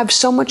have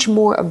so much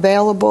more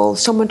available,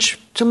 so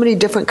many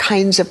different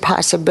kinds of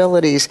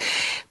possibilities.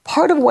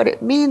 Part of what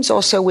it means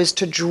also is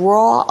to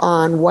draw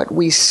on what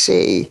we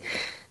see,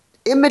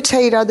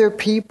 imitate other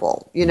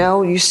people.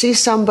 You see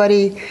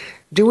somebody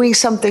doing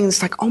something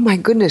that's like, oh my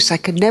goodness, I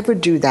could never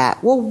do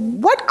that. Well,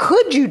 what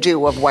could you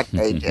do of what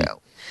they do?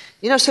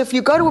 So if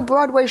you go to a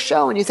Broadway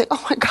show and you think,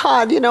 oh my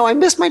God, I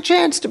missed my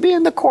chance to be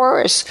in the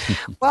chorus.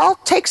 Well,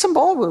 take some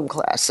ballroom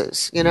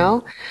classes,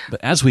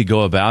 But as we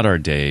go about our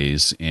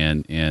days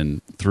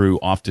and through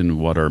often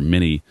what are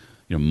many,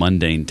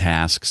 mundane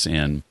tasks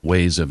and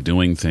ways of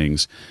doing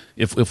things,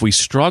 if we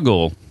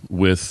struggle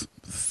with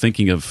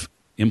thinking of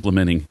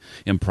implementing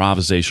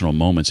improvisational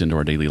moments into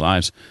our daily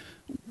lives,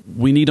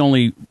 we need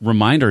only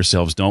remind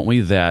ourselves, don't we,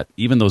 that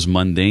even those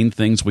mundane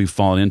things we've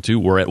fallen into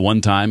were at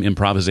one time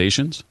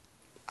improvisations?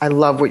 I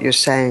love what you're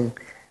saying.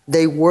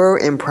 They were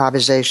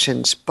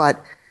improvisations,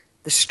 but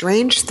the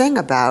strange thing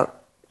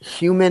about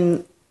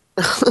human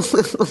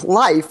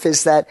life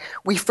is that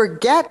we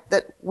forget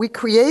that we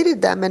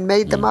created them and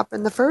made them up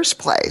in the first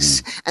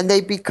place. And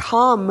they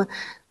become,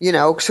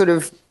 sort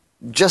of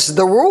just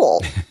the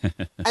rule.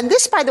 And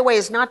this, by the way,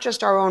 is not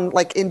just our own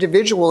like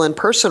individual and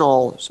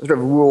personal sort of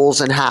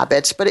rules and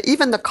habits, but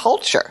even the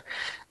culture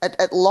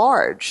at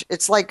large.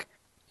 It's like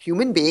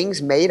human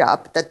beings made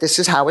up that this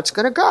is how it's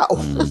going to go.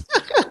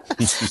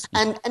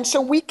 And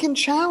so we can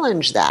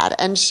challenge that.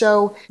 And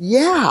so,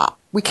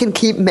 we can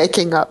keep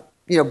making up,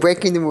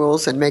 breaking the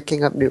rules and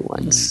making up new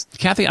ones.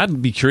 Kathy,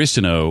 I'd be curious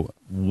to know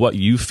what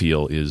you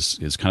feel is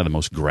kind of the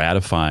most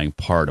gratifying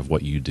part of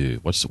what you do.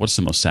 What's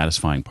the most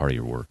satisfying part of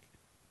your work?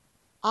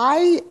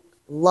 I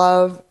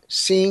love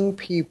seeing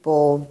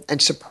people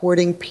and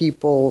supporting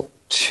people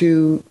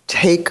to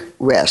take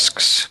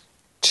risks,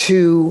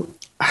 to,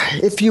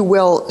 if you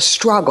will,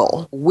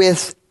 struggle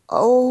with,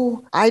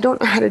 I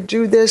don't know how to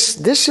do this.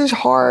 This is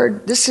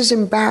hard. This is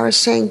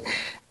embarrassing.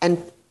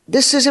 And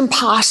this is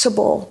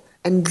impossible.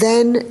 And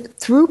then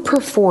through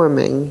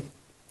performing,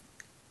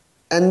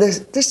 and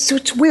this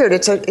it's weird.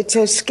 It's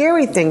a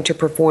scary thing to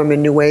perform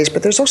in new ways,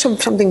 but there's also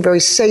something very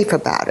safe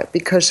about it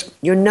because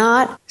you're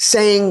not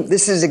saying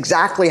this is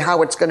exactly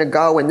how it's going to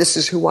go and this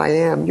is who I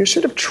am. You're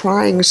sort of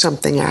trying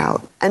something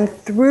out. And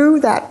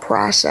through that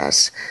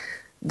process,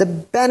 the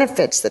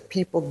benefits that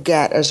people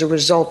get as a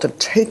result of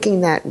taking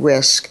that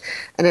risk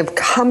and of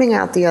coming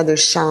out the other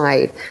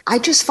side, I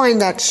just find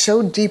that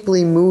so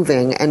deeply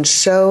moving and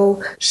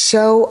so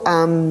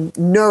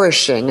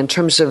nourishing in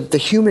terms of the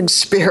human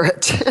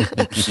spirit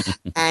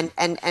and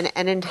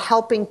in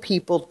helping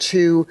people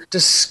to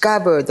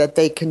discover that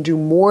they can do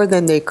more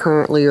than they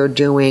currently are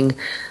doing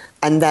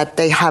and that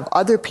they have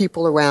other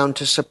people around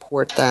to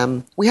support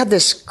them. We have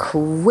this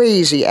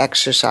crazy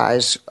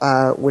exercise,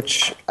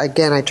 which,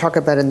 again, I talk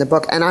about in the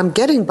book. And I'm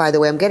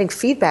getting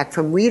feedback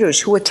from readers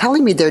who are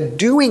telling me they're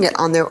doing it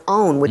on their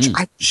own, which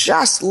I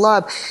just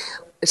love.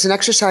 It's an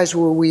exercise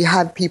where we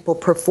have people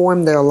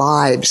perform their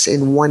lives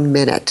in 1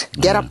 minute,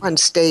 get up on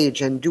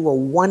stage and do a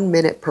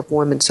 1-minute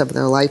performance of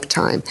their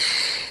lifetime.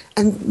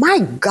 And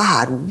my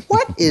God,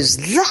 what is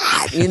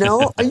that?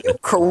 Are you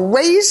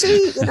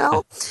crazy?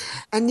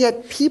 And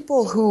yet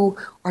people who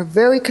are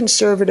very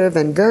conservative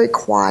and very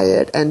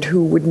quiet and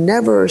who would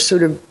never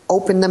sort of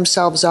open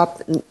themselves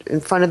up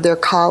in front of their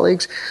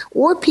colleagues,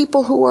 or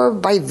people who are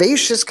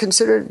vivacious,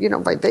 considered,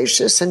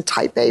 vivacious and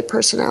type A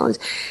personalities,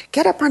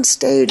 get up on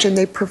stage and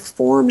they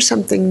perform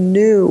something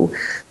new.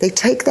 They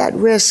take that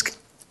risk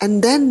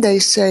and then they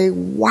say,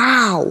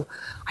 wow,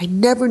 I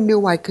never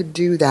knew I could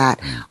do that.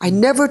 I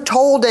never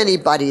told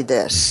anybody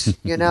this,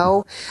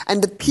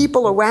 And the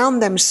people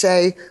around them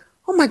say,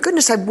 oh my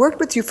goodness, I've worked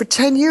with you for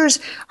 10 years.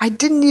 I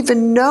didn't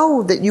even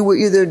know that you were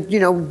either,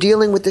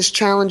 dealing with this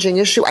challenging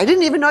issue. I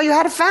didn't even know you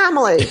had a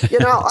family,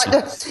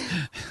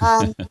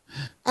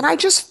 And I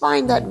just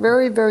find that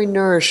very, very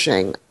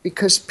nourishing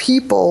because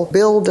people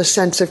build a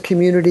sense of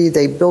community.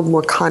 They build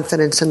more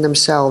confidence in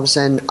themselves.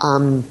 And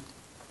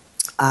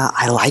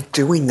I like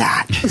doing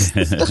that.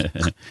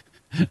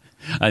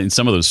 And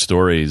some of those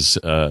stories,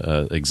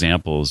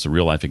 examples,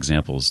 real life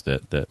examples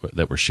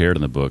that were shared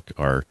in the book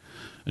are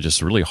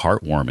just really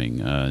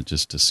heartwarming.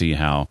 Just to see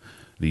how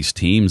these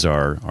teams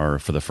are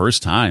for the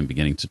first time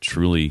beginning to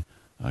truly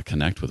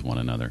connect with one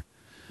another.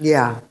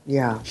 Yeah.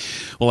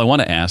 Well, I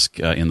want to ask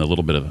in the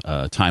little bit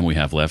of time we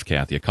have left,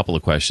 Kathy, a couple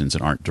of questions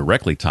that aren't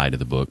directly tied to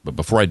the book. But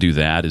before I do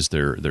that, is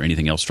there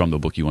anything else from the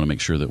book you want to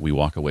make sure that we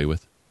walk away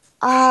with?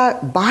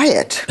 Buy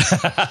it.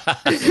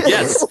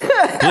 Yes,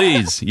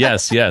 please.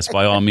 Yes,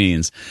 by all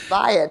means.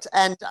 Buy it.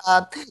 And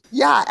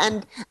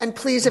and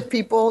please, if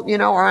people,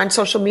 are on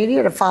social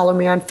media, to follow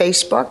me on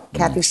Facebook,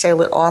 Kathy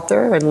Salit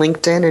Author, and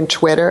LinkedIn and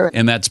Twitter.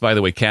 And that's, by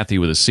the way, Kathy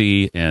with a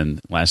C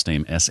and last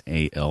name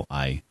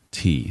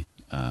Salit.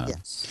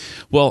 Yes.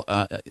 Well,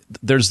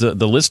 there's the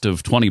list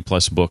of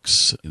 20-plus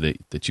books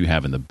that you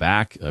have in the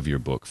back of your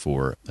book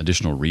for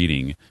additional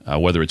reading.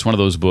 Whether it's one of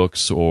those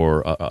books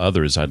or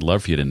others, I'd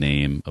love for you to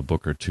name a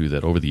book or two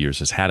that over the years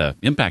has had an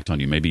impact on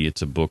you. Maybe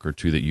it's a book or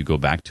two that you go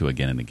back to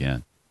again and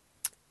again.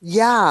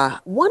 Yeah.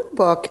 One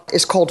book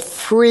is called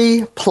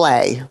Free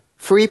Play,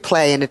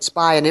 and it's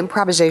by an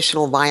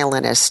improvisational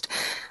violinist.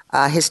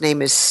 His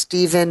name is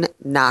Stephen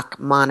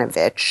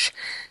Nachmanovich.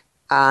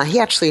 He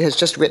actually has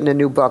just written a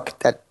new book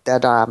that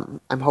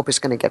I'm hoping is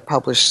going to get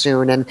published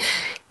soon, and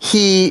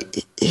he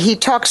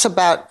talks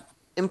about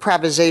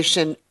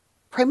improvisation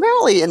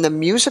primarily in the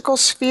musical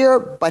sphere,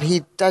 but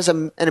he does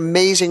an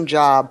amazing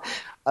job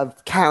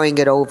of carrying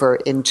it over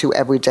into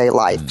everyday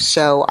life.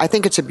 So I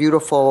think it's a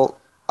beautiful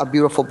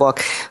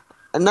book.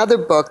 Another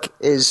book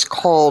is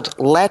called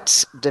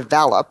Let's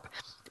Develop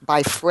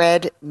by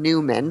Fred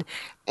Newman.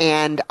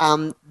 And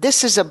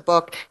this is a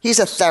book, he's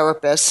a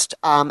therapist,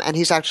 and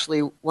he's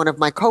actually one of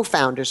my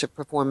co-founders of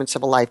Performance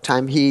of a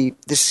Lifetime.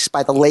 This is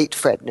by the late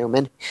Fred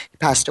Newman. He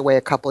passed away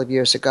a couple of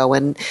years ago.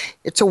 And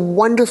it's a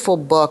wonderful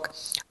book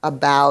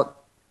about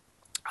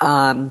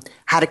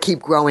how to keep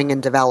growing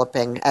and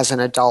developing as an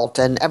adult,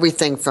 and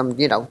everything from,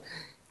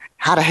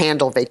 how to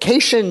handle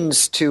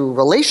vacations to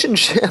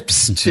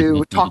relationships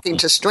to talking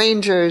to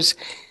strangers.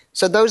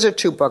 So those are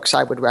two books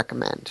I would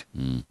recommend.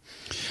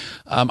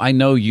 I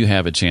know you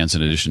have a chance,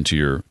 in addition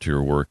to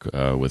your work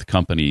with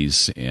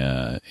companies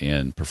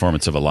and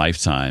Performance of a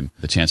Lifetime,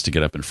 the chance to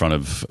get up in front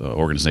of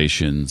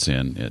organizations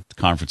and at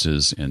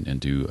conferences and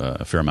do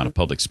a fair amount of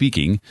public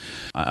speaking.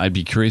 I'd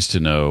be curious to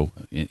know,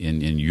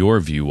 in your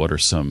view, what are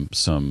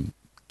some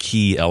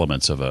key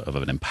elements of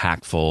an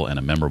impactful and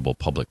a memorable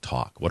public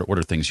talk? What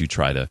are things you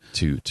try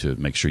to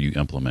make sure you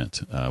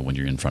implement when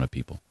you're in front of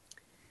people?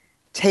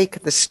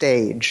 Take the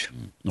stage.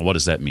 What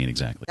does that mean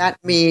exactly? That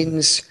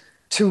means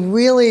to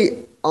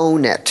really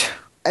own it.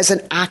 As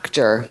an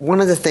actor, one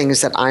of the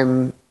things that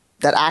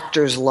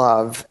actors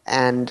love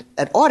and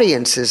that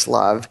audiences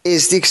love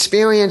is the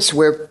experience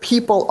where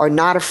people are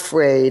not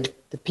afraid.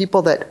 The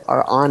people that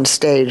are on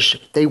stage,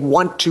 they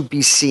want to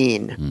be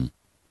seen.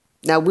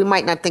 Now, we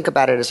might not think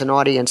about it as an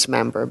audience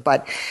member,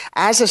 but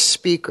as a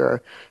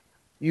speaker,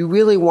 you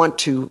really want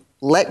to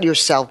let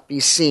yourself be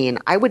seen.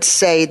 I would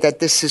say that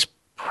this is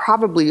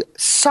probably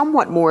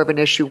somewhat more of an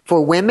issue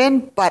for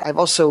women, but I've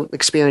also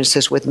experienced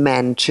this with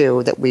men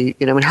too, that we,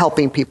 in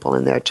helping people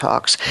in their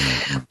talks.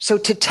 So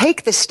to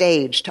take the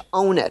stage, to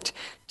own it,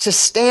 to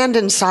stand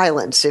in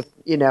silence, if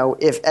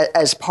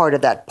as part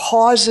of that,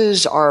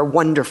 pauses are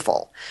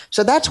wonderful.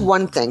 So that's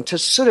one thing, to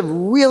sort of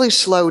really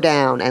slow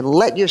down and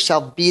let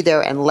yourself be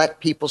there and let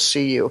people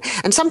see you.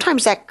 And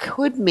sometimes that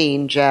could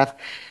mean, Jeff,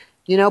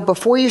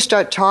 before you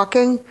start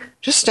talking,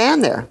 just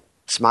stand there,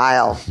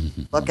 smile,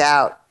 look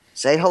out,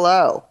 say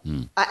hello.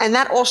 And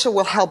that also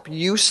will help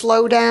you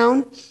slow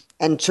down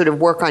and sort of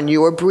work on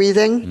your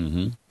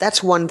breathing.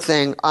 That's one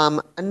thing.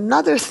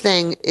 Another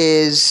thing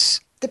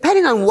is,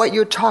 depending on what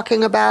you're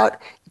talking about,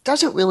 it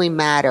doesn't really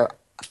matter.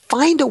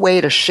 Find a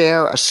way to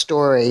share a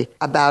story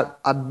about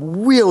a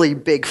really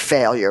big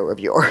failure of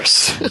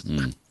yours.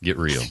 Get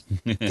real.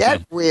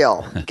 Get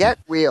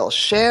real.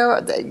 Share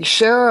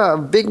a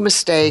big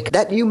mistake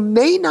that you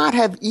may not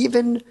have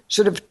even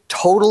sort of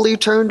totally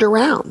turned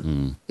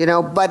around.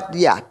 But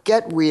yeah,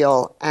 get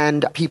real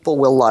and people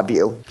will love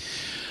you.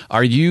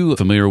 Are you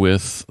familiar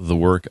with the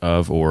work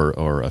of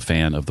or a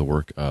fan of the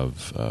work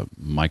of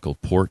Michael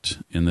Port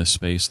in this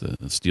space,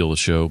 the Steal the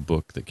Show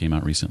book that came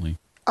out recently?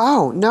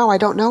 Oh, no, I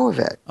don't know of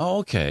it. Oh,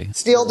 okay.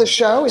 Steal the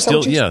Show? Is that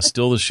what you said?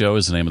 Steal the Show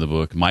is the name of the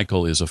book.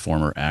 Michael is a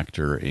former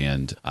actor,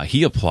 and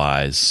he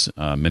applies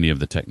many of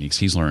the techniques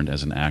he's learned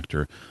as an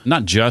actor,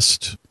 not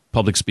just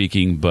public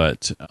speaking,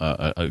 but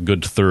a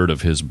good third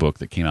of his book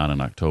that came out in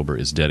October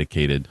is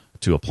dedicated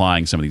to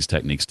applying some of these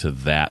techniques to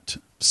that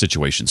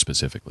situation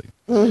specifically.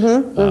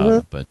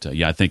 But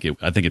I think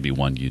it'd be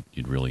one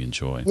you'd really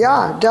enjoy.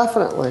 Yeah,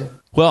 definitely.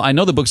 Well, I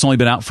know the book's only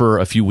been out for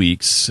a few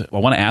weeks. I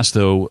want to ask,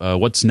 though,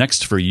 what's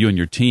next for you and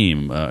your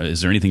team?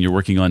 Is there anything you're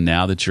working on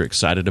now that you're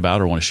excited about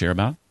or want to share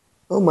about?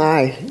 Oh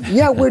my!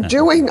 Yeah, we're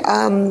doing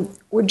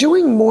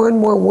more and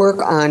more work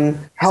on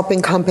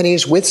helping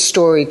companies with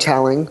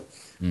storytelling.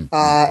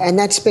 And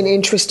that's been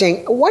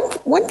interesting.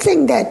 One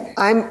thing that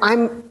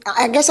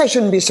I guess I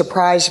shouldn't be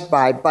surprised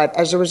by, but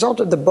as a result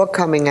of the book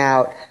coming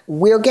out,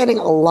 we're getting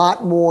a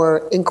lot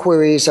more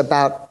inquiries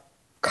about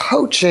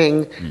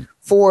coaching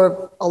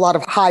for a lot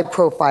of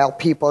high-profile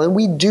people. And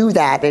we do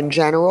that in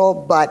general,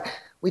 but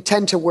we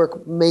tend to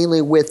work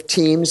mainly with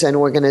teams and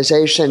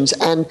organizations.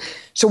 And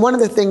so one of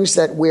the things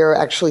that we're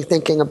actually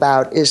thinking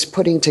about is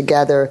putting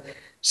together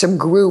some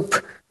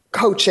group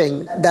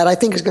coaching that I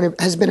think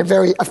has been a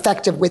very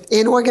effective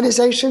within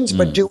organizations,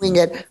 but doing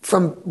it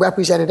from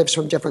representatives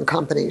from different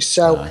companies.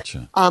 So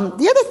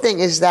the other thing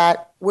is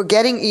that we're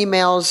getting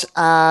emails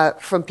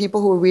from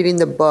people who are reading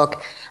the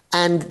book,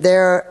 and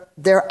they're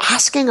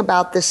asking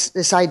about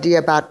this idea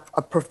about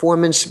a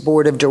performance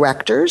board of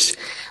directors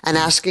and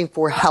asking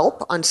for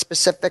help on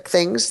specific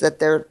things that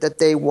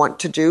they want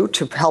to do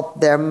to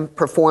help them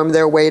perform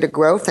their way to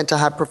growth and to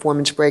have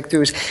performance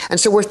breakthroughs. And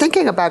so we're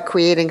thinking about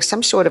creating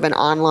some sort of an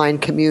online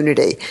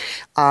community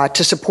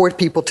to support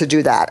people to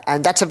do that.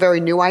 And that's a very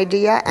new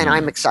idea, and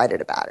I'm excited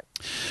about it.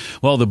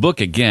 Well, the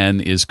book, again,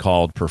 is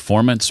called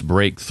Performance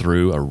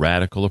Breakthrough, A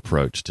Radical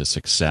Approach to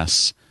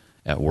Success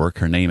at Work.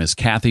 Her name is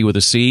Kathy with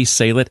a C,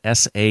 Salit,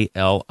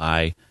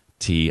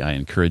 S-A-L-I-T. I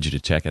encourage you to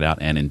check it out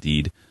and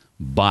indeed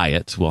buy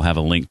it. We'll have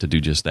a link to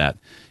do just that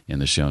in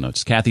the show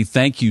notes. Kathy,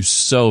 thank you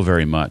so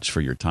very much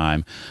for your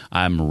time.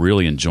 I'm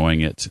really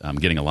enjoying it. I'm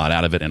getting a lot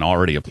out of it and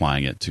already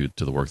applying it to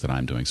the work that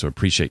I'm doing. So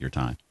appreciate your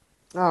time.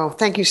 Oh,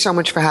 thank you so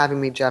much for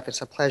having me, Jeff.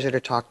 It's a pleasure to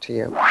talk to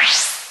you.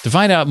 To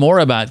find out more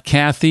about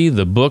Kathy,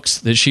 the books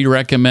that she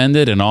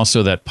recommended, and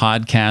also that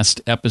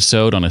podcast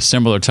episode on a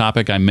similar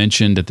topic I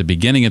mentioned at the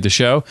beginning of the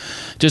show,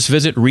 just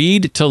visit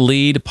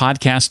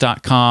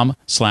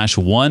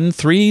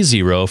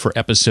readtoleadpodcast.com/130 for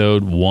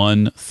episode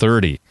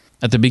 130.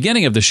 At the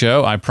beginning of the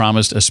show, I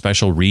promised a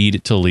special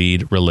Read to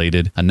Lead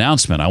related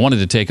announcement. I wanted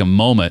to take a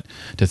moment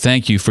to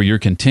thank you for your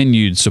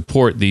continued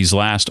support these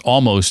last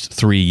almost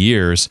 3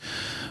 years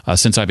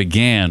since I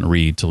began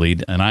Read to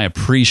Lead, and I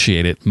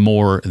appreciate it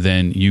more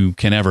than you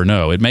can ever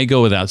know. It may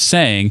go without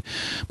saying,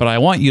 but I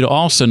want you to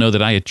also know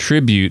that I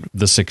attribute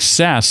the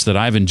success that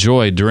I've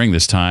enjoyed during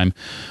this time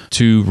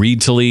to Read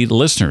to Lead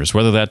listeners,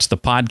 whether that's the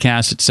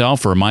podcast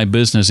itself or my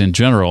business in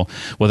general.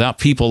 Without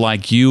people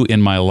like you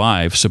in my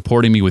life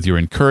supporting me with your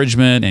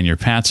encouragement and your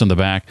pats on the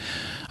back,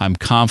 I'm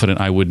confident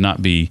I would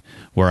not be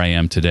where I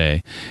am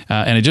today.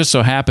 And it just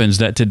so happens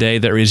that today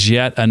there is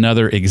yet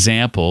another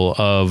example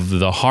of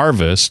the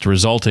harvest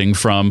resulting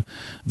from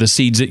the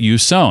seeds that you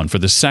sown. For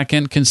the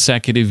second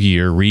consecutive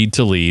year, Read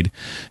to Lead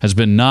has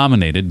been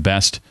nominated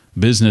Best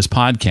Business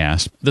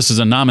Podcast. This is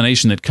a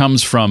nomination that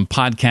comes from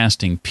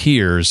podcasting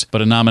peers,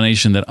 but a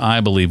nomination that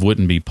I believe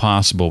wouldn't be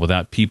possible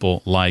without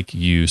people like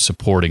you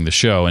supporting the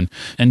show.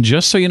 And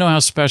just so you know how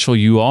special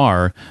you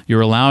are,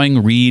 you're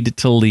allowing Read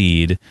to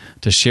Lead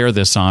to share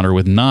this honor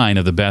with 9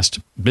 of the best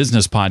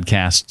business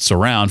podcasts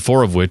around,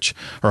 4 of which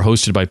are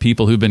hosted by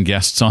people who've been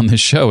guests on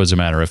this show, as a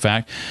matter of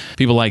fact.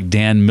 People like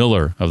Dan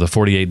Miller of the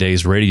 48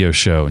 Days Radio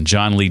Show, and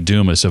John Lee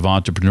Dumas of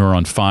Entrepreneur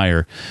on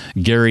Fire,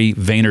 Gary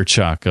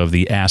Vaynerchuk of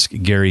the Ask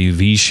Gary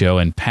V Show,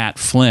 and Pat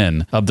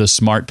Flynn of the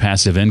Smart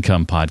Passive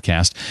Income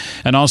Podcast,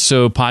 and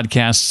also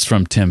podcasts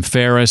from Tim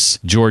Ferriss,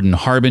 Jordan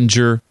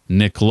Harbinger,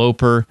 Nick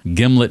Loper,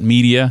 Gimlet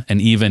Media, and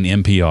even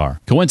NPR.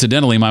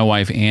 Coincidentally, my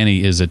wife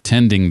Annie is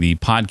attending the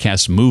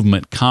Podcast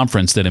Movement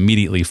conference that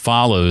immediately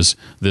follows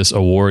this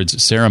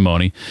awards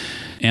ceremony.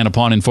 And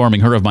upon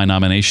informing her of my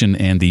nomination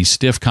and the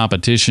stiff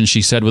competition,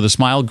 she said with a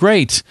smile,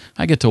 "Great,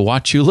 I get to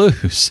watch you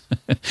lose."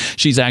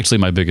 She's actually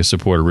my biggest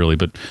supporter, really,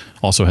 but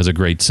also has a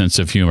great sense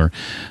of humor.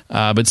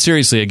 But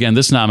seriously, again,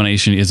 this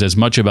nomination is as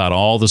much about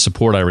all the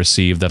support I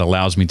receive that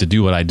allows me to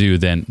do what I do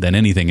than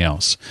anything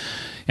else.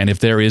 And if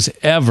there is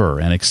ever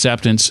an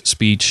acceptance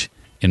speech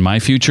in my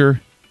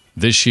future,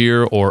 this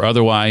year or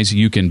otherwise,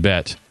 you can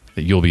bet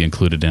that you'll be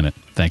included in it.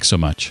 Thanks so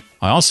much.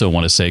 I also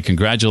want to say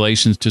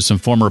congratulations to some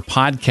former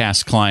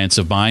podcast clients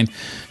of mine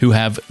who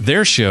have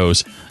their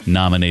shows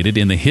nominated.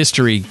 In the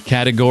history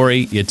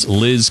category, it's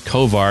Liz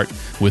Covart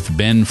with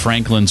Ben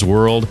Franklin's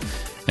World.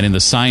 And in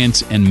the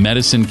science and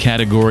medicine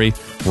category,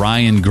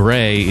 Ryan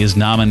Gray is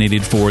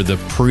nominated for the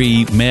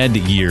Pre-Med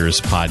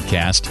Years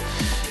podcast.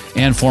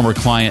 And former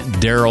client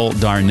Daryl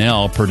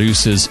Darnell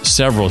produces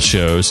several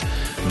shows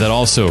that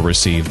also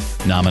received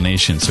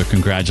nominations. So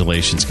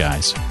congratulations,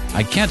 guys.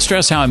 I can't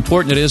stress how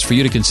important it is for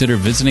you to consider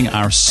visiting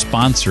our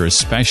sponsor,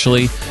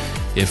 especially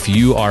if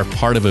you are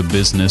part of a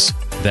business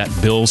that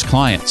bills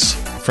clients.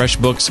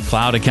 FreshBooks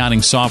cloud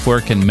accounting software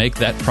can make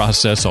that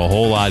process a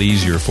whole lot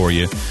easier for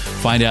you.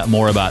 Find out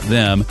more about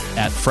them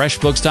at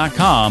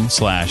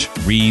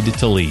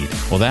freshbooks.com/read-to-lead.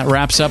 Well, that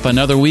wraps up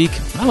another week.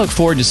 I look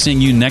forward to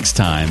seeing you next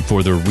time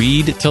for the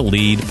Read to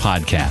Lead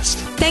podcast.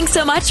 Thanks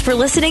so much for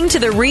listening to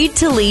the Read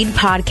to Lead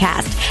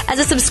podcast. As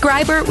a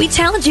subscriber, we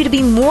challenge you to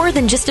be more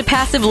than just a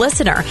passive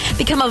listener.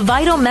 Become a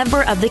vital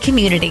member of the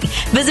community.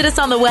 Visit us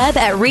on the web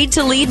at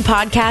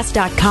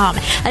readtoleadpodcast.com.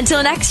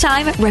 Until next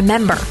time,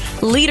 remember,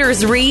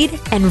 leaders read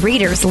and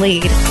readers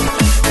lead.